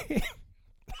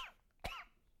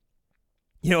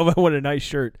 You know, if I want a nice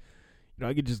shirt, you know,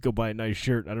 I could just go buy a nice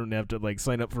shirt. I don't have to, like,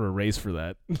 sign up for a race for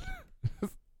that.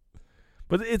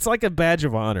 But it's like a badge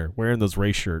of honor wearing those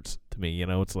race shirts to me. You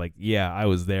know, it's like, yeah, I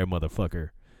was there,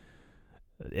 motherfucker.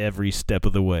 Every step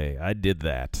of the way. I did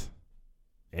that.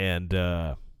 And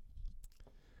the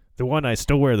one I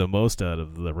still wear the most out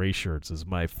of the race shirts is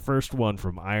my first one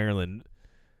from Ireland.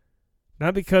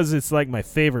 Not because it's like my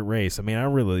favorite race. I mean, I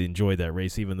really enjoyed that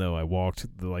race, even though I walked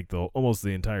almost the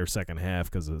entire second half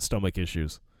because of stomach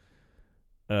issues.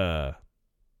 It's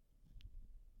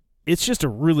just a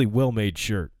really well-made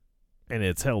shirt, and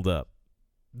it's held up.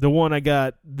 The one I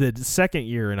got the second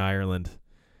year in Ireland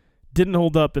didn't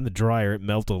hold up in the dryer. It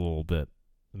melted a little bit.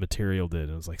 The material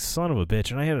did. It was like, son of a bitch.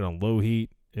 And I had it on low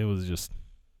heat. It was just...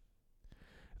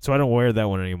 So I don't wear that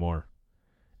one anymore.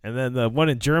 And then the one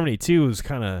in Germany, too, was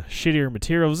kind of shittier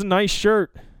material. It was a nice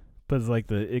shirt, but it's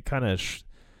like it kind of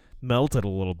melted a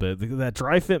little bit. That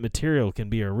dry fit material can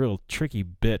be a real tricky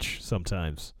bitch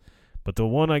sometimes. But the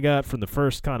one I got from the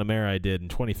first Connemara I did in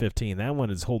 2015, that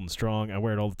one is holding strong. I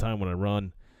wear it all the time when I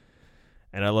run.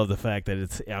 And I love the fact that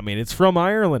it's from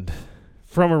Ireland.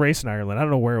 From a race in Ireland. I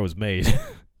don't know where it was made.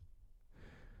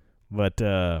 But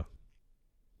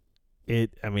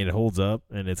it holds up,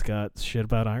 and it's got shit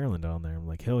about Ireland on there. I'm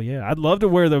like, hell yeah. I'd love to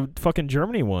wear the fucking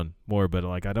Germany one more, but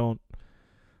like I don't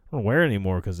wear it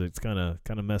anymore because it's kind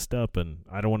of messed up, and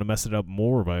I don't want to mess it up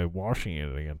more by washing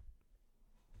it again.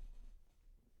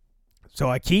 So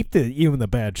I keep even the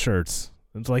bad shirts.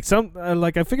 It's like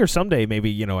I figure someday maybe,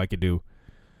 you know, I could do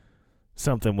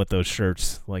something with those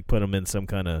shirts, like put them in some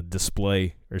kind of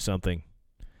display or something.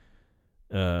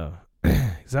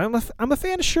 'Cause I'm a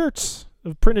fan of shirts,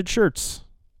 of printed shirts.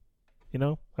 You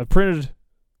know, I've printed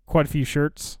quite a few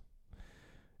shirts,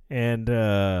 and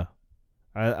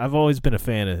I've always been a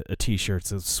fan of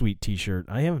t-shirts. A sweet t-shirt.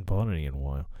 I haven't bought any in a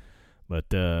while,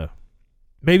 but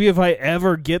maybe if I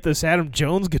ever get this Adam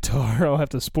Jones guitar, I'll have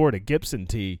to sport a Gibson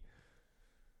tee.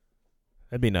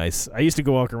 That'd be nice. I used to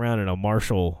go walk around in a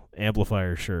Marshall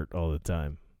amplifier shirt all the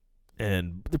time.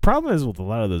 And the problem is with a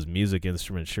lot of those music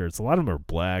instrument shirts, a lot of them are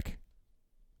black.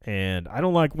 And I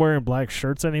don't like wearing black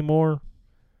shirts anymore.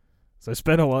 So I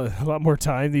spend a lot more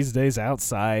time these days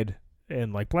outside.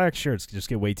 And like black shirts just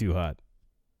get way too hot.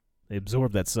 They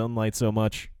absorb that sunlight so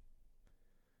much.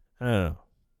 I don't know.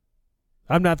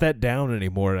 I'm not that down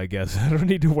anymore, I guess. I don't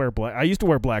need to wear black. I used to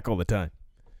wear black all the time.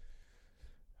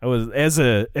 I was as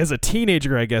a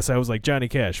teenager, I guess I was like Johnny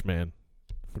Cash, man.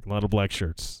 A lot of black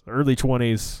shirts. Early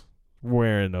 20s,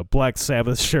 wearing a Black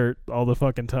Sabbath shirt all the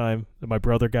fucking time that my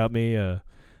brother got me.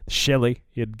 Shelly,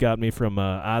 he had got me from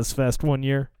Ozfest one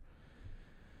year.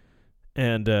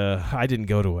 And I didn't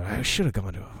go to it. I should have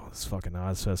gone to this fucking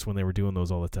Ozfest when they were doing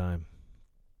those all the time.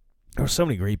 There were so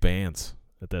many great bands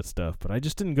at that stuff, but I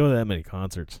just didn't go to that many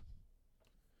concerts.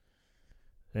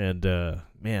 And,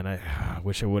 man, I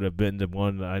wish I would have been to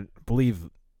one. I believe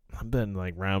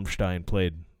like Rammstein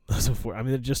played I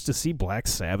mean, just to see Black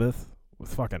Sabbath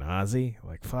with fucking Ozzy,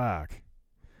 like, fuck.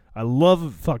 I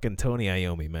love fucking Tony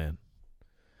Iommi, man.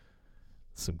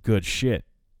 Some good shit.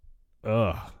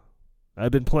 Ugh.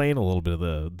 I've been playing a little bit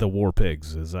of the War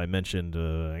Pigs, as I mentioned,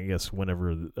 I guess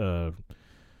whenever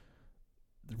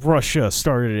Russia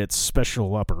started its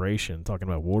special operation, talking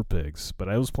about War Pigs. But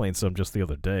I was playing some just the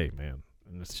other day, man.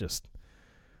 And it's just...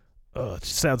 it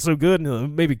just sounds so good.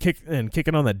 And maybe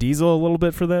kicking on that diesel a little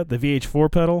bit for that. The VH4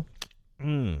 pedal.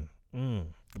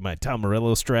 My Tom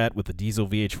Morello Strat with the diesel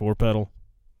VH4 pedal.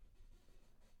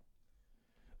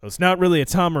 It's not really a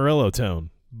Tom Morello tone,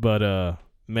 but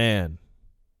man,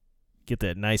 get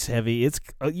that nice heavy. It's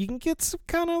you can get some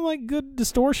kind of like good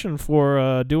distortion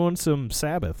for doing some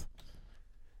Sabbath.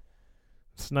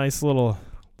 It's a nice little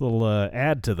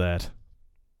add to that.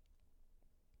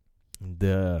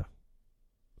 The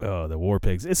War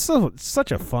Pigs. It's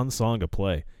such a fun song to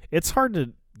play. It's hard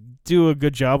to do a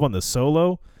good job on the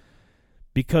solo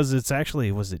because it's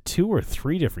actually, was it 2 or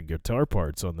 3 different guitar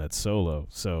parts on that solo?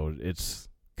 So it's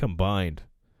combined.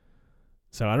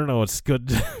 So I don't know. It's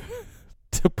good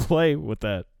to play with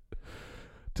that.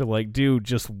 To like do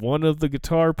just one of the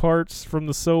guitar parts from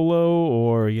the solo,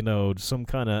 or some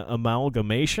kind of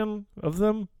amalgamation of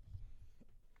them.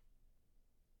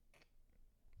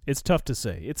 It's tough to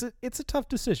say. It's a tough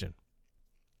decision.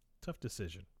 Tough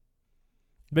decision.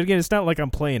 But again, it's not like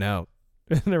I'm playing out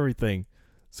and everything,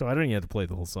 so I don't even have to play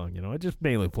the whole song. I just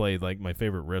mainly play like my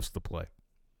favorite riffs to play.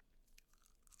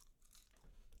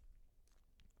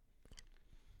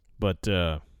 But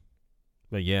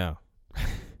yeah.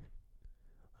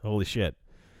 Holy shit.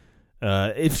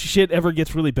 If shit ever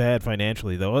gets really bad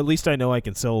financially, though, at least I know I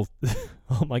can sell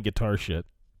all my guitar shit.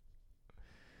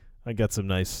 I got some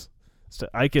nice stuff.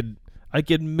 I could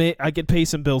pay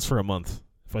some bills for a month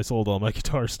if I sold all my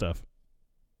guitar stuff.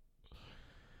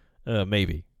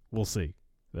 Maybe. We'll see.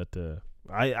 But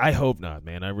I hope not,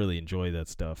 man. I really enjoy that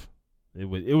stuff. It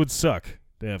would suck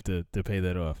to have to pay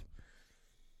that off.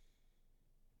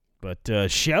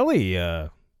 But Shelly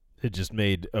had just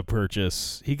made a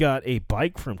purchase. He got a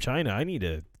bike from China. I need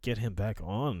to get him back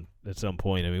on at some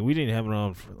point. I mean, we didn't have it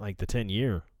on for like the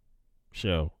 10-year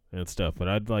show and stuff, but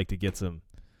I'd like to get some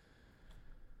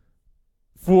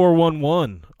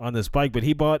 411 on this bike. But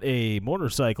he bought a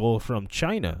motorcycle from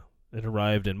China. It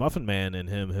arrived, and Muffin Man and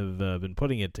him have been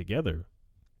putting it together.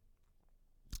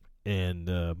 And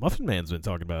Muffin Man's been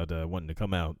talking about wanting to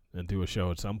come out and do a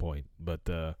show at some point,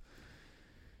 but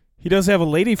he does have a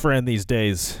lady friend these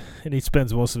days, and he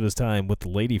spends most of his time with the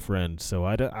lady friend. So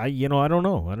I don't know.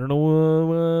 I don't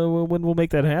know when we'll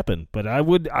make that happen. But I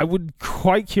would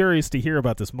quite curious to hear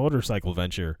about this motorcycle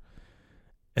venture,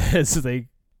 as they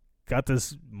got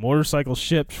this motorcycle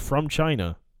shipped from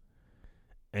China,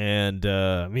 and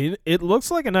I mean it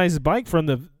looks like a nice bike from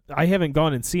the. I haven't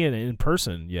gone and seen it in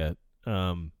person yet,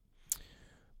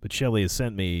 but Shelly has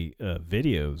sent me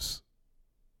videos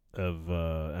of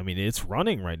I mean it's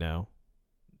running right now.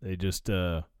 They just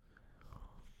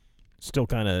still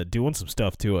kind of doing some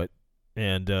stuff to it,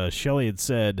 and Shelly had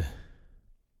said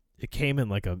it came in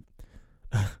like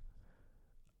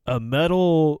a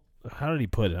metal. How did he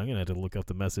put it? I'm gonna have to look up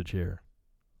the message here.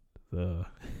 The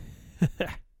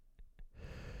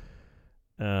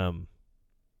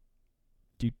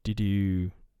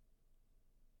he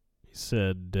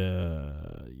said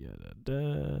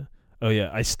oh yeah,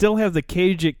 I still have the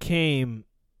cage it came,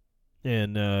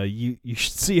 and you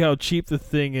should see how cheap the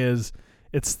thing is.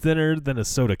 It's thinner than a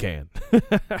soda can.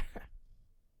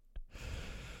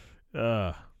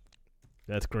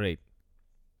 That's great.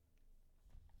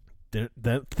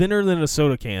 Thinner than a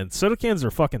soda can. Soda cans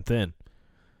are fucking thin.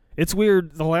 It's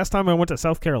weird. The last time I went to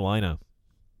South Carolina,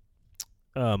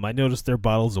 I noticed their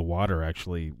bottles of water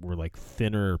actually were like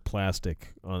thinner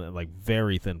plastic, like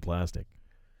very thin plastic.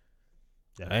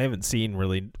 I haven't seen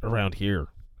really around here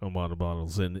on water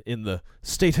bottles in the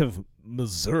state of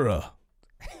Missouri.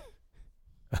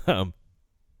 So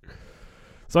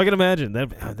I can imagine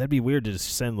that'd be weird to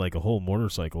just send like a whole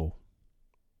motorcycle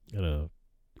in a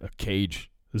cage,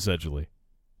 essentially,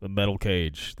 a metal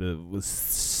cage that was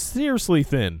seriously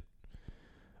thin.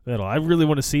 I really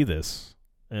want to see this,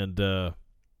 and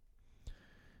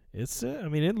it's I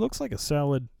mean it looks like a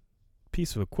solid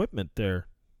piece of equipment there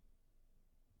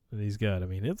that he's got. I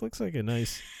mean, it looks like a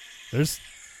nice. There's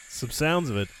some sounds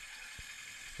of it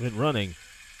running.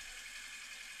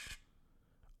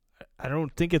 I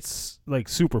don't think it's like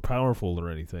super powerful or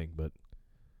anything, but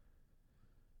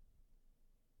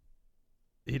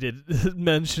he did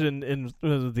mention in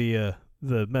the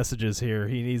messages here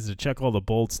he needs to check all the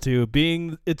bolts too.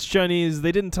 Being it's Chinese,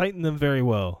 they didn't tighten them very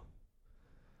well.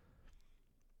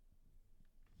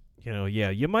 Yeah,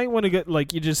 you might want to get,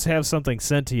 like, you just have something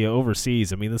sent to you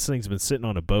overseas. I mean, this thing's been sitting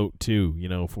on a boat, too,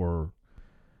 for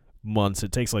months.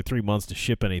 It takes, like, 3 months to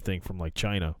ship anything from, like,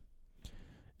 China.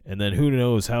 And then who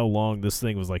knows how long this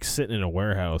thing was, like, sitting in a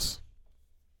warehouse.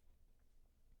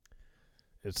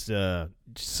 It's,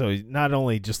 so not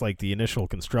only just, like, the initial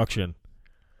construction,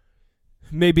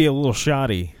 maybe a little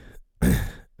shoddy.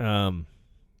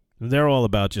 They're all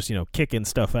about just, kicking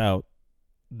stuff out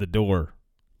the door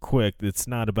quick. It's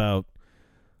not about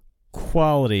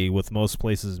quality with most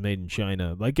places made in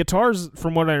China. Like guitars,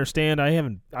 from what I understand,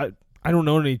 I don't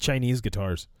know any Chinese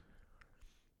guitars.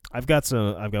 I've got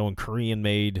one Korean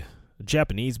made,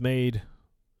 Japanese made,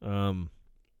 made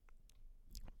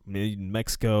in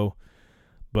Mexico,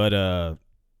 but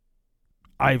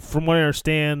from what I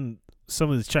understand, some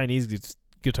of the Chinese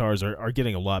guitars are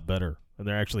getting a lot better, and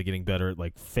they're actually getting better at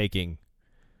like faking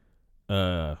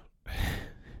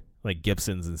like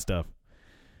Gibsons and stuff.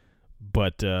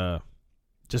 But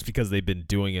just because they've been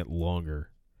doing it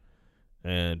longer.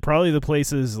 And probably the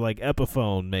places like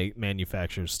Epiphone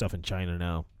manufactures stuff in China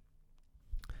now.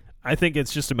 I think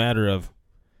it's just a matter of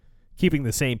keeping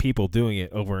the same people doing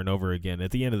it over and over again. At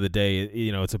the end of the day,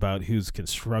 it's about who's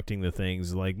constructing the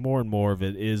things. Like more and more of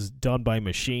it is done by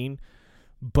machine,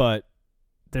 but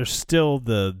there's still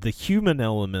the human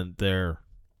element there.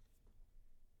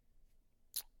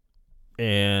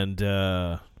 And,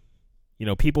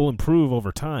 people improve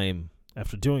over time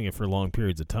after doing it for long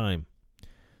periods of time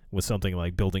with something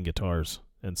like building guitars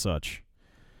and such.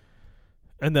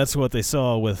 And that's what they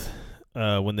saw with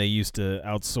when they used to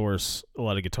outsource a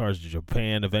lot of guitars to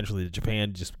Japan. Eventually,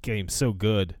 Japan just became so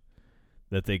good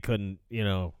that they couldn't,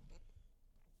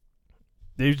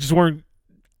 they just weren't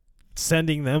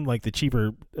sending them like the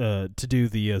cheaper to do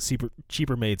the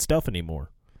cheaper made stuff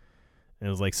anymore. And it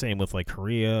was like same with like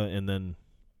Korea, and then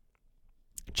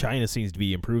China seems to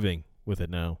be improving with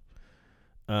it now.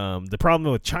 The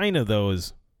problem with China though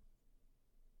is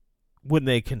when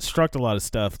they construct a lot of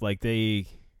stuff, like they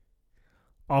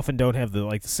often don't have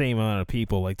the same amount of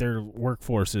people. Like their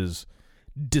workforce is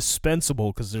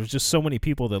dispensable because there's just so many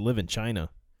people that live in China,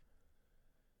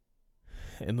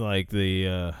 and like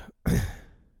the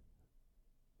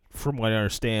from what I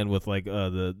understand, with like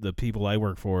the people I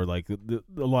work for, like a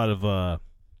lot of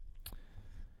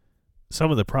some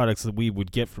of the products that we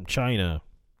would get from China,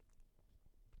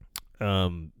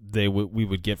 we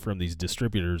would get from these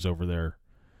distributors over there,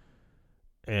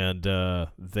 and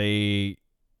the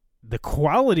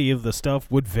quality of the stuff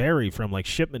would vary from like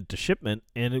shipment to shipment,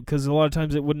 and because a lot of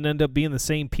times it wouldn't end up being the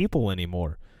same people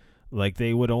anymore. Like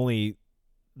they would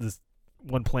this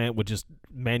one plant would just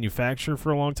manufacture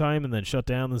for a long time and then shut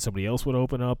down, then somebody else would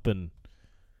open up, and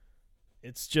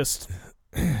it's just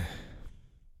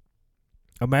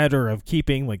a matter of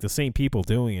keeping like the same people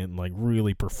doing it and like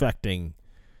really perfecting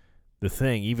the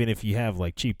thing, even if you have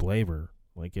like cheap labor.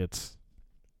 Like it's,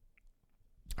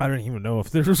 I don't even know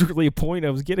if there was really a point I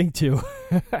was getting to.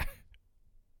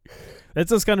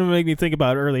 That's just kind of made me think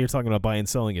about earlier talking about buying and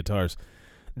selling guitars.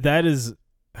 That is,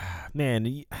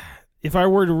 man, if I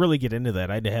were to really get into that,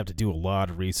 I'd have to do a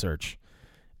lot of research.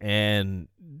 And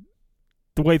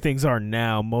the way things are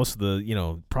now, most of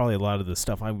the, probably a lot of the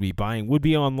stuff I would be buying would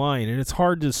be online, and it's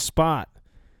hard to spot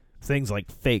things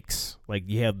like fakes. Like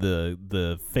you have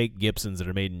the fake Gibsons that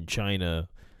are made in China.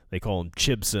 They call them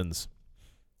Chibsons.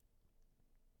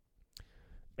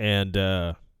 And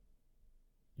they're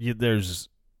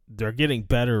getting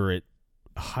better at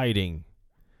hiding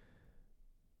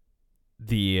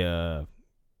the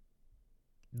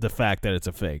fact that it's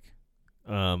a fake.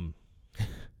 And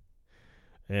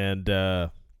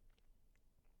that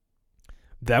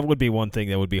would be one thing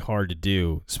that would be hard to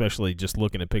do, especially just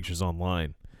looking at pictures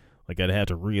online. Like I'd have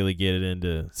to really get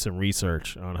into some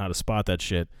research on how to spot that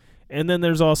shit. And then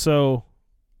there's also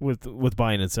with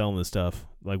buying and selling this stuff,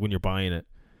 like when you're buying it,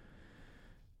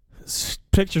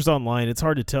 pictures online, it's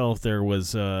hard to tell if there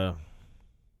was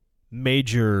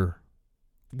major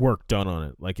work done on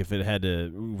it. Like if it had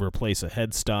to replace a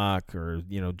headstock or,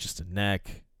 just a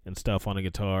neck and stuff on a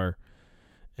guitar.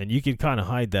 And you can kind of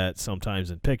hide that sometimes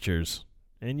in pictures.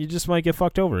 And you just might get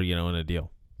fucked over, in a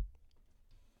deal.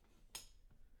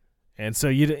 And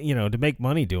so, to make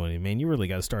money doing it, man, you really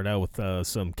got to start out with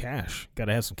some cash. Got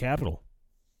to have some capital.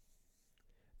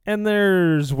 And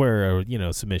there's where,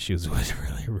 some issues would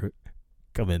really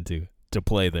come into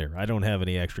play there. I don't have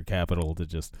any extra capital to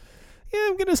just,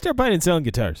 I'm going to start buying and selling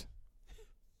guitars.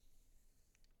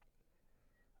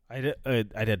 I'd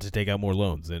have to take out more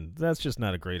loans, and that's just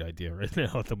not a great idea right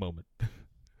now at the moment.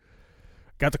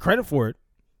 Got the credit for it.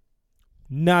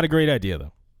 Not a great idea,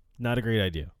 though. Not a great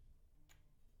idea.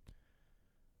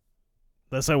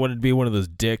 Unless I wanted to be one of those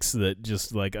dicks that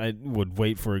just, like, I would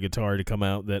wait for a guitar to come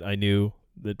out that I knew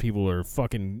that people are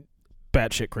fucking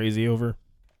batshit crazy over.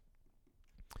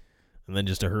 And then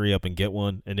just to hurry up and get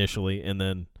one initially and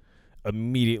then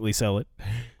immediately sell it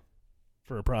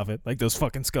for a profit. Like those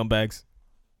fucking scumbags.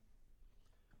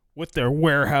 With their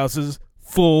warehouses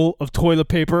full of toilet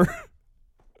paper.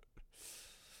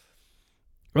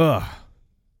 Ugh.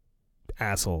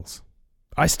 Assholes.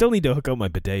 I still need to hook up my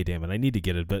bidet, damn it. I need to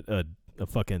get a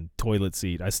fucking toilet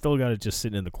seat. I still got it just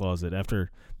sitting in the closet.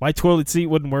 After my toilet seat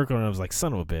wouldn't work on it, I was like,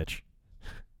 son of a bitch.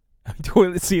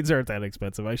 Toilet seats aren't that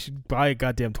expensive. I should buy a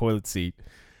goddamn toilet seat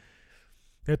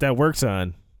that works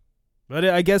on. But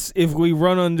I guess if we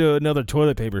run into another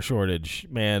toilet paper shortage,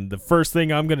 man, the first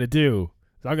thing I'm going to do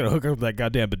is I'm going to hook up that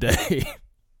goddamn bidet.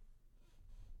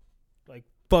 Like,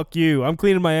 fuck you. I'm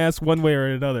cleaning my ass one way or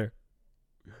another.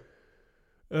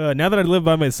 Now that I live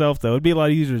by myself, though, it'd be a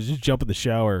lot easier to just jump in the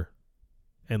shower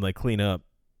and, like, clean up.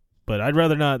 But I'd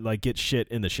rather not, like, get shit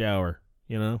in the shower,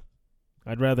 you know?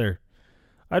 I'd rather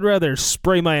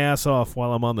spray my ass off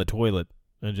while I'm on the toilet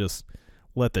and just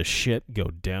let the shit go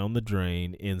down the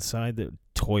drain inside the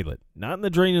toilet. Not in the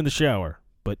drain in the shower,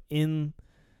 but in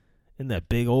that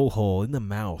big old hole in the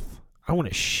mouth. I want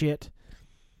to shit.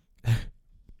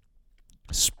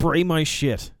 Spray my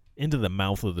shit into the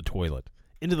mouth of the toilet.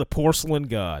 Into the porcelain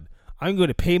god. I'm going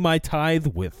to pay my tithe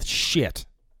with shit.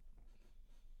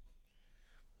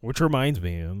 Which reminds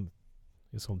me, I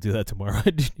guess I'll do that tomorrow.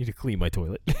 I just need to clean my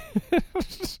toilet.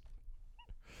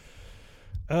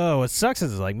 Oh, what sucks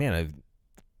is like, man, I'm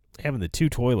having the two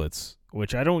toilets,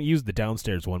 which I don't use the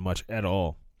downstairs one much at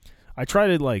all. I try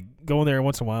to, like, go in there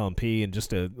once in a while and pee and just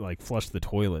to, like, flush the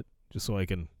toilet just so I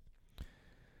can,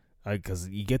 because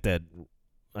you get that,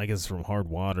 I guess from hard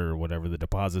water or whatever, the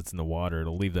deposits in the water,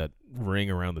 it'll leave that ring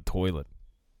around the toilet.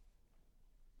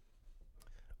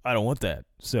 I don't want that.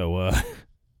 So,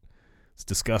 it's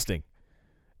disgusting.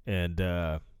 And,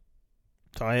 so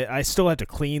I still have to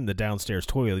clean the downstairs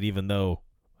toilet even though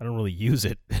I don't really use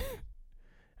it.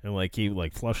 And, like, keep,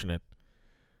 like, flushing it.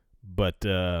 But,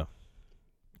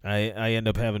 I end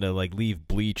up having to, like, leave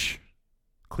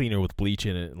cleaner with bleach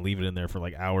in it and leave it in there for,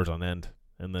 like, hours on end.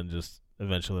 And then just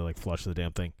eventually, like, flush the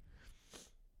damn thing.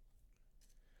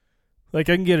 Like,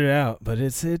 I can get it out, but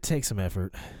it takes some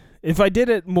effort. If I did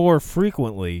it more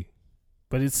frequently,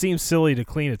 but it seems silly to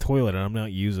clean a toilet and I'm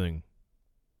not using,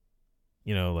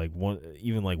 you know, like,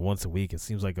 even like once a week, it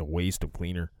seems like a waste of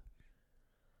cleaner.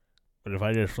 But if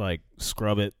I just, like,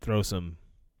 scrub it, throw some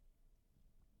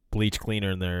bleach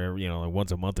cleaner in there, you know, like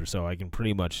once a month or so, I can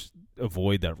pretty much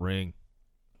avoid that ring.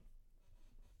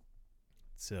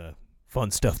 It's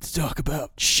fun stuff to talk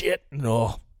about. Shit and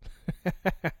all.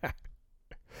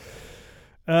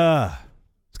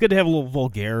 It's good to have a little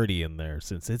vulgarity in there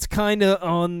since it's kind of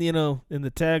on, you know, in the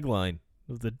tagline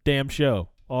of the damn show.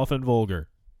 Often vulgar.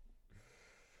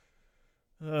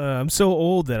 I'm so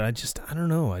old that I don't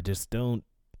know.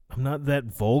 I'm not that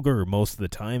vulgar most of the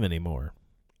time anymore.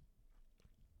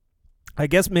 I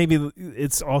guess maybe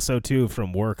it's also, too,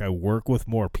 from work. I work with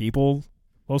more people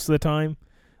most of the time.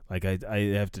 Like, I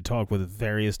have to talk with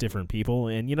various different people.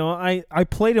 And, you know, I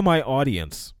play to my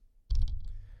audience.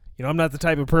 You know, I'm not the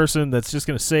type of person that's just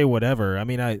going to say whatever. I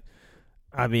mean, I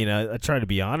try to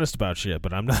be honest about shit,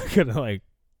 but I'm not going to, like,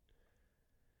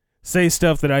 say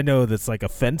stuff that I know that's, like,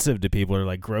 offensive to people or,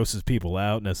 like, grosses people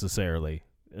out necessarily.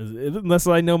 Unless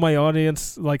I know my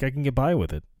audience, like, I can get by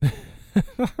with it.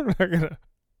 I'm not going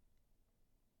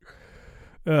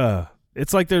to...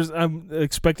 It's like I'm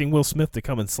expecting Will Smith to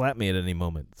come and slap me at any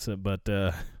moment. So, but,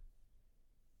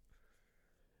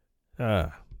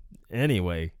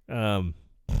 anyway,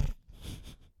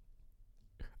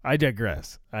 I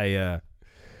digress. I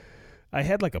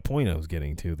had like a point I was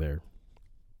getting to there.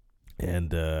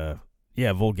 And,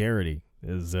 yeah, vulgarity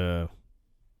is, yeah,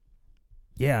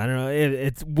 I don't know.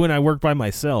 It's when I work by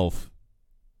myself,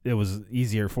 it was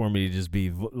easier for me to just be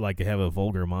like have a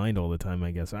vulgar mind all the time, I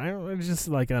guess. I don't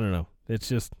know. It's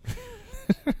just,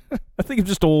 I think I'm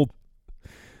just old.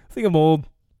 I think I'm old. I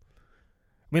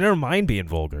mean, I don't mind being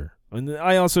vulgar. And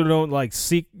I also don't, like,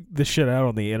 seek the shit out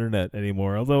on the internet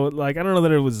anymore. Although, like, I don't know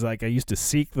that it was, like, I used to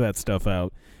seek that stuff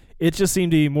out. It just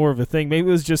seemed to be more of a thing. Maybe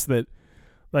it was just that,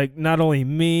 like, not only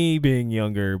me being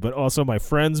younger, but also my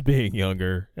friends being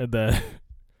younger. And that,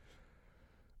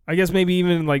 I guess maybe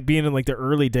even, like, being in, like, the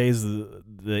early days of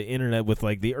the internet with,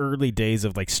 like, the early days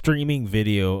of, like, streaming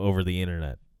video over the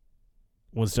internet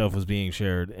when stuff was being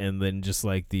shared. And then just,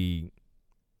 like, the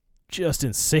just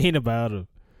insane amount of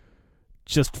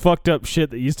just fucked up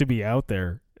shit that used to be out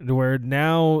there, where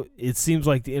now it seems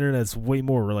like the internet's way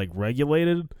more, like,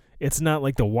 regulated. It's not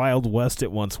like the Wild West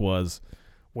it once was,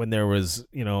 when there was,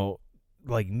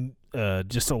 like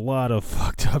just a lot of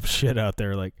fucked up shit out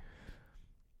there. Like,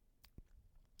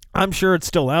 I'm sure it's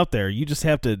still out there. You just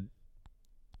have to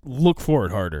look for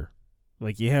it harder.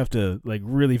 Like, you have to like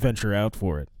really venture out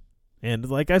for it. And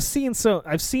like I've seen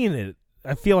it.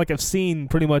 I feel like I've seen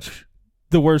pretty much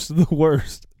the worst of the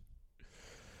worst.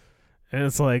 And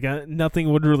it's like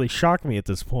nothing would really shock me at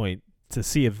this point to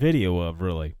see a video of,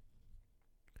 really.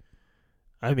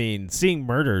 I mean, seeing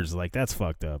murders, like, that's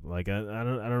fucked up. Like, I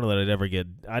don't know that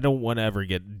I don't want to ever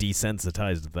get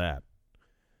desensitized to that.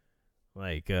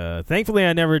 Like, thankfully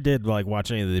I never did, like,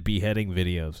 watch any of the beheading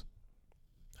videos.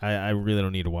 I really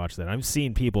don't need to watch that. I've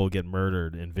seen people get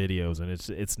murdered in videos, and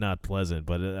it's not pleasant,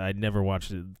 but I never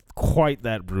watched it quite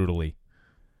that brutally.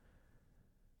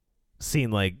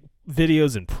 Seen, like,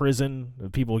 videos in prison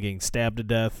of people getting stabbed to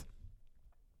death,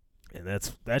 and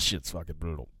that shit's fucking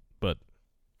brutal.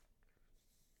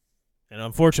 And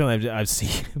unfortunately, I've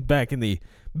seen back in the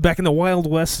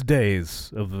Wild West days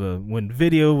of when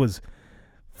video was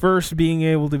first being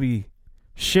able to be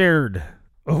shared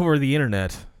over the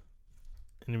internet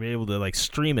and be able to like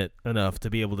stream it enough to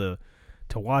be able to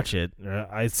watch it.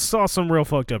 I saw some real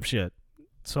fucked up shit.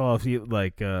 Saw a few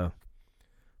like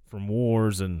from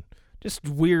wars and just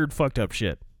weird fucked up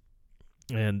shit.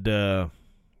 And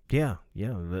yeah,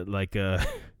 like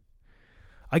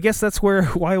I guess that's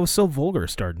why it was so vulgar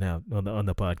starting out on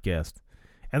the podcast.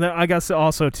 And then I guess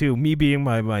also, too, me being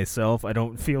myself, I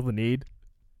don't feel the need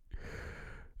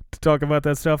to talk about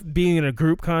that stuff. Being in a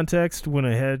group context, when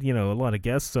I had, a lot of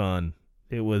guests on,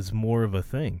 it was more of a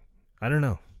thing. I don't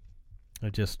know.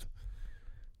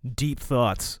 Deep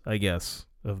thoughts, I guess,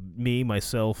 of me,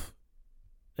 myself,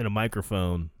 and a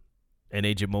microphone, and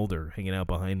Agent Mulder hanging out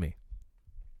behind me.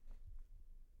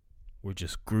 We're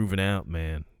just grooving out,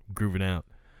 man. Grooving out.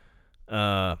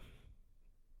 I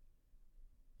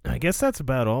guess that's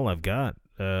about all I've got.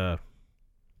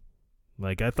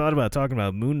 Like, I thought about talking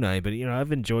about Moon Knight, but,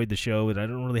 I've enjoyed the show, and I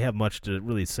don't really have much to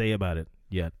really say about it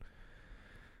yet.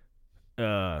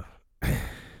 And,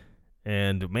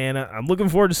 man, I'm looking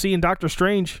forward to seeing Doctor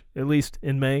Strange, at least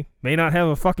in May. May not have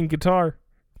a fucking guitar,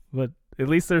 but at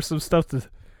least there's some stuff to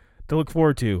look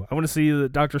forward to. I want to see the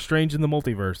Doctor Strange in the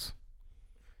multiverse.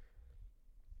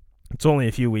 It's only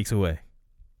a few weeks away.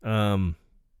 And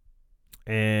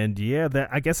yeah,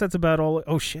 I guess that's about all.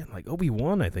 Oh shit, like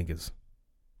Obi-Wan I think is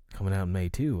coming out in May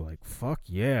too. Like, fuck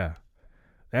yeah.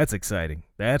 That's exciting.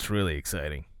 That's really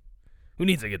exciting. Who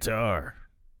needs a guitar?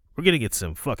 We're gonna get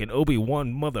some fucking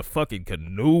Obi-Wan motherfucking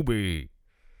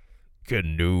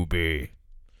Kenobi.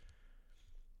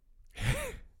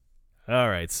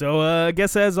 Alright, so I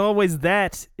guess as always,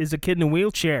 that is a kid in a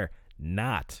wheelchair,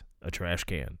 not a trash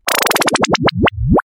can.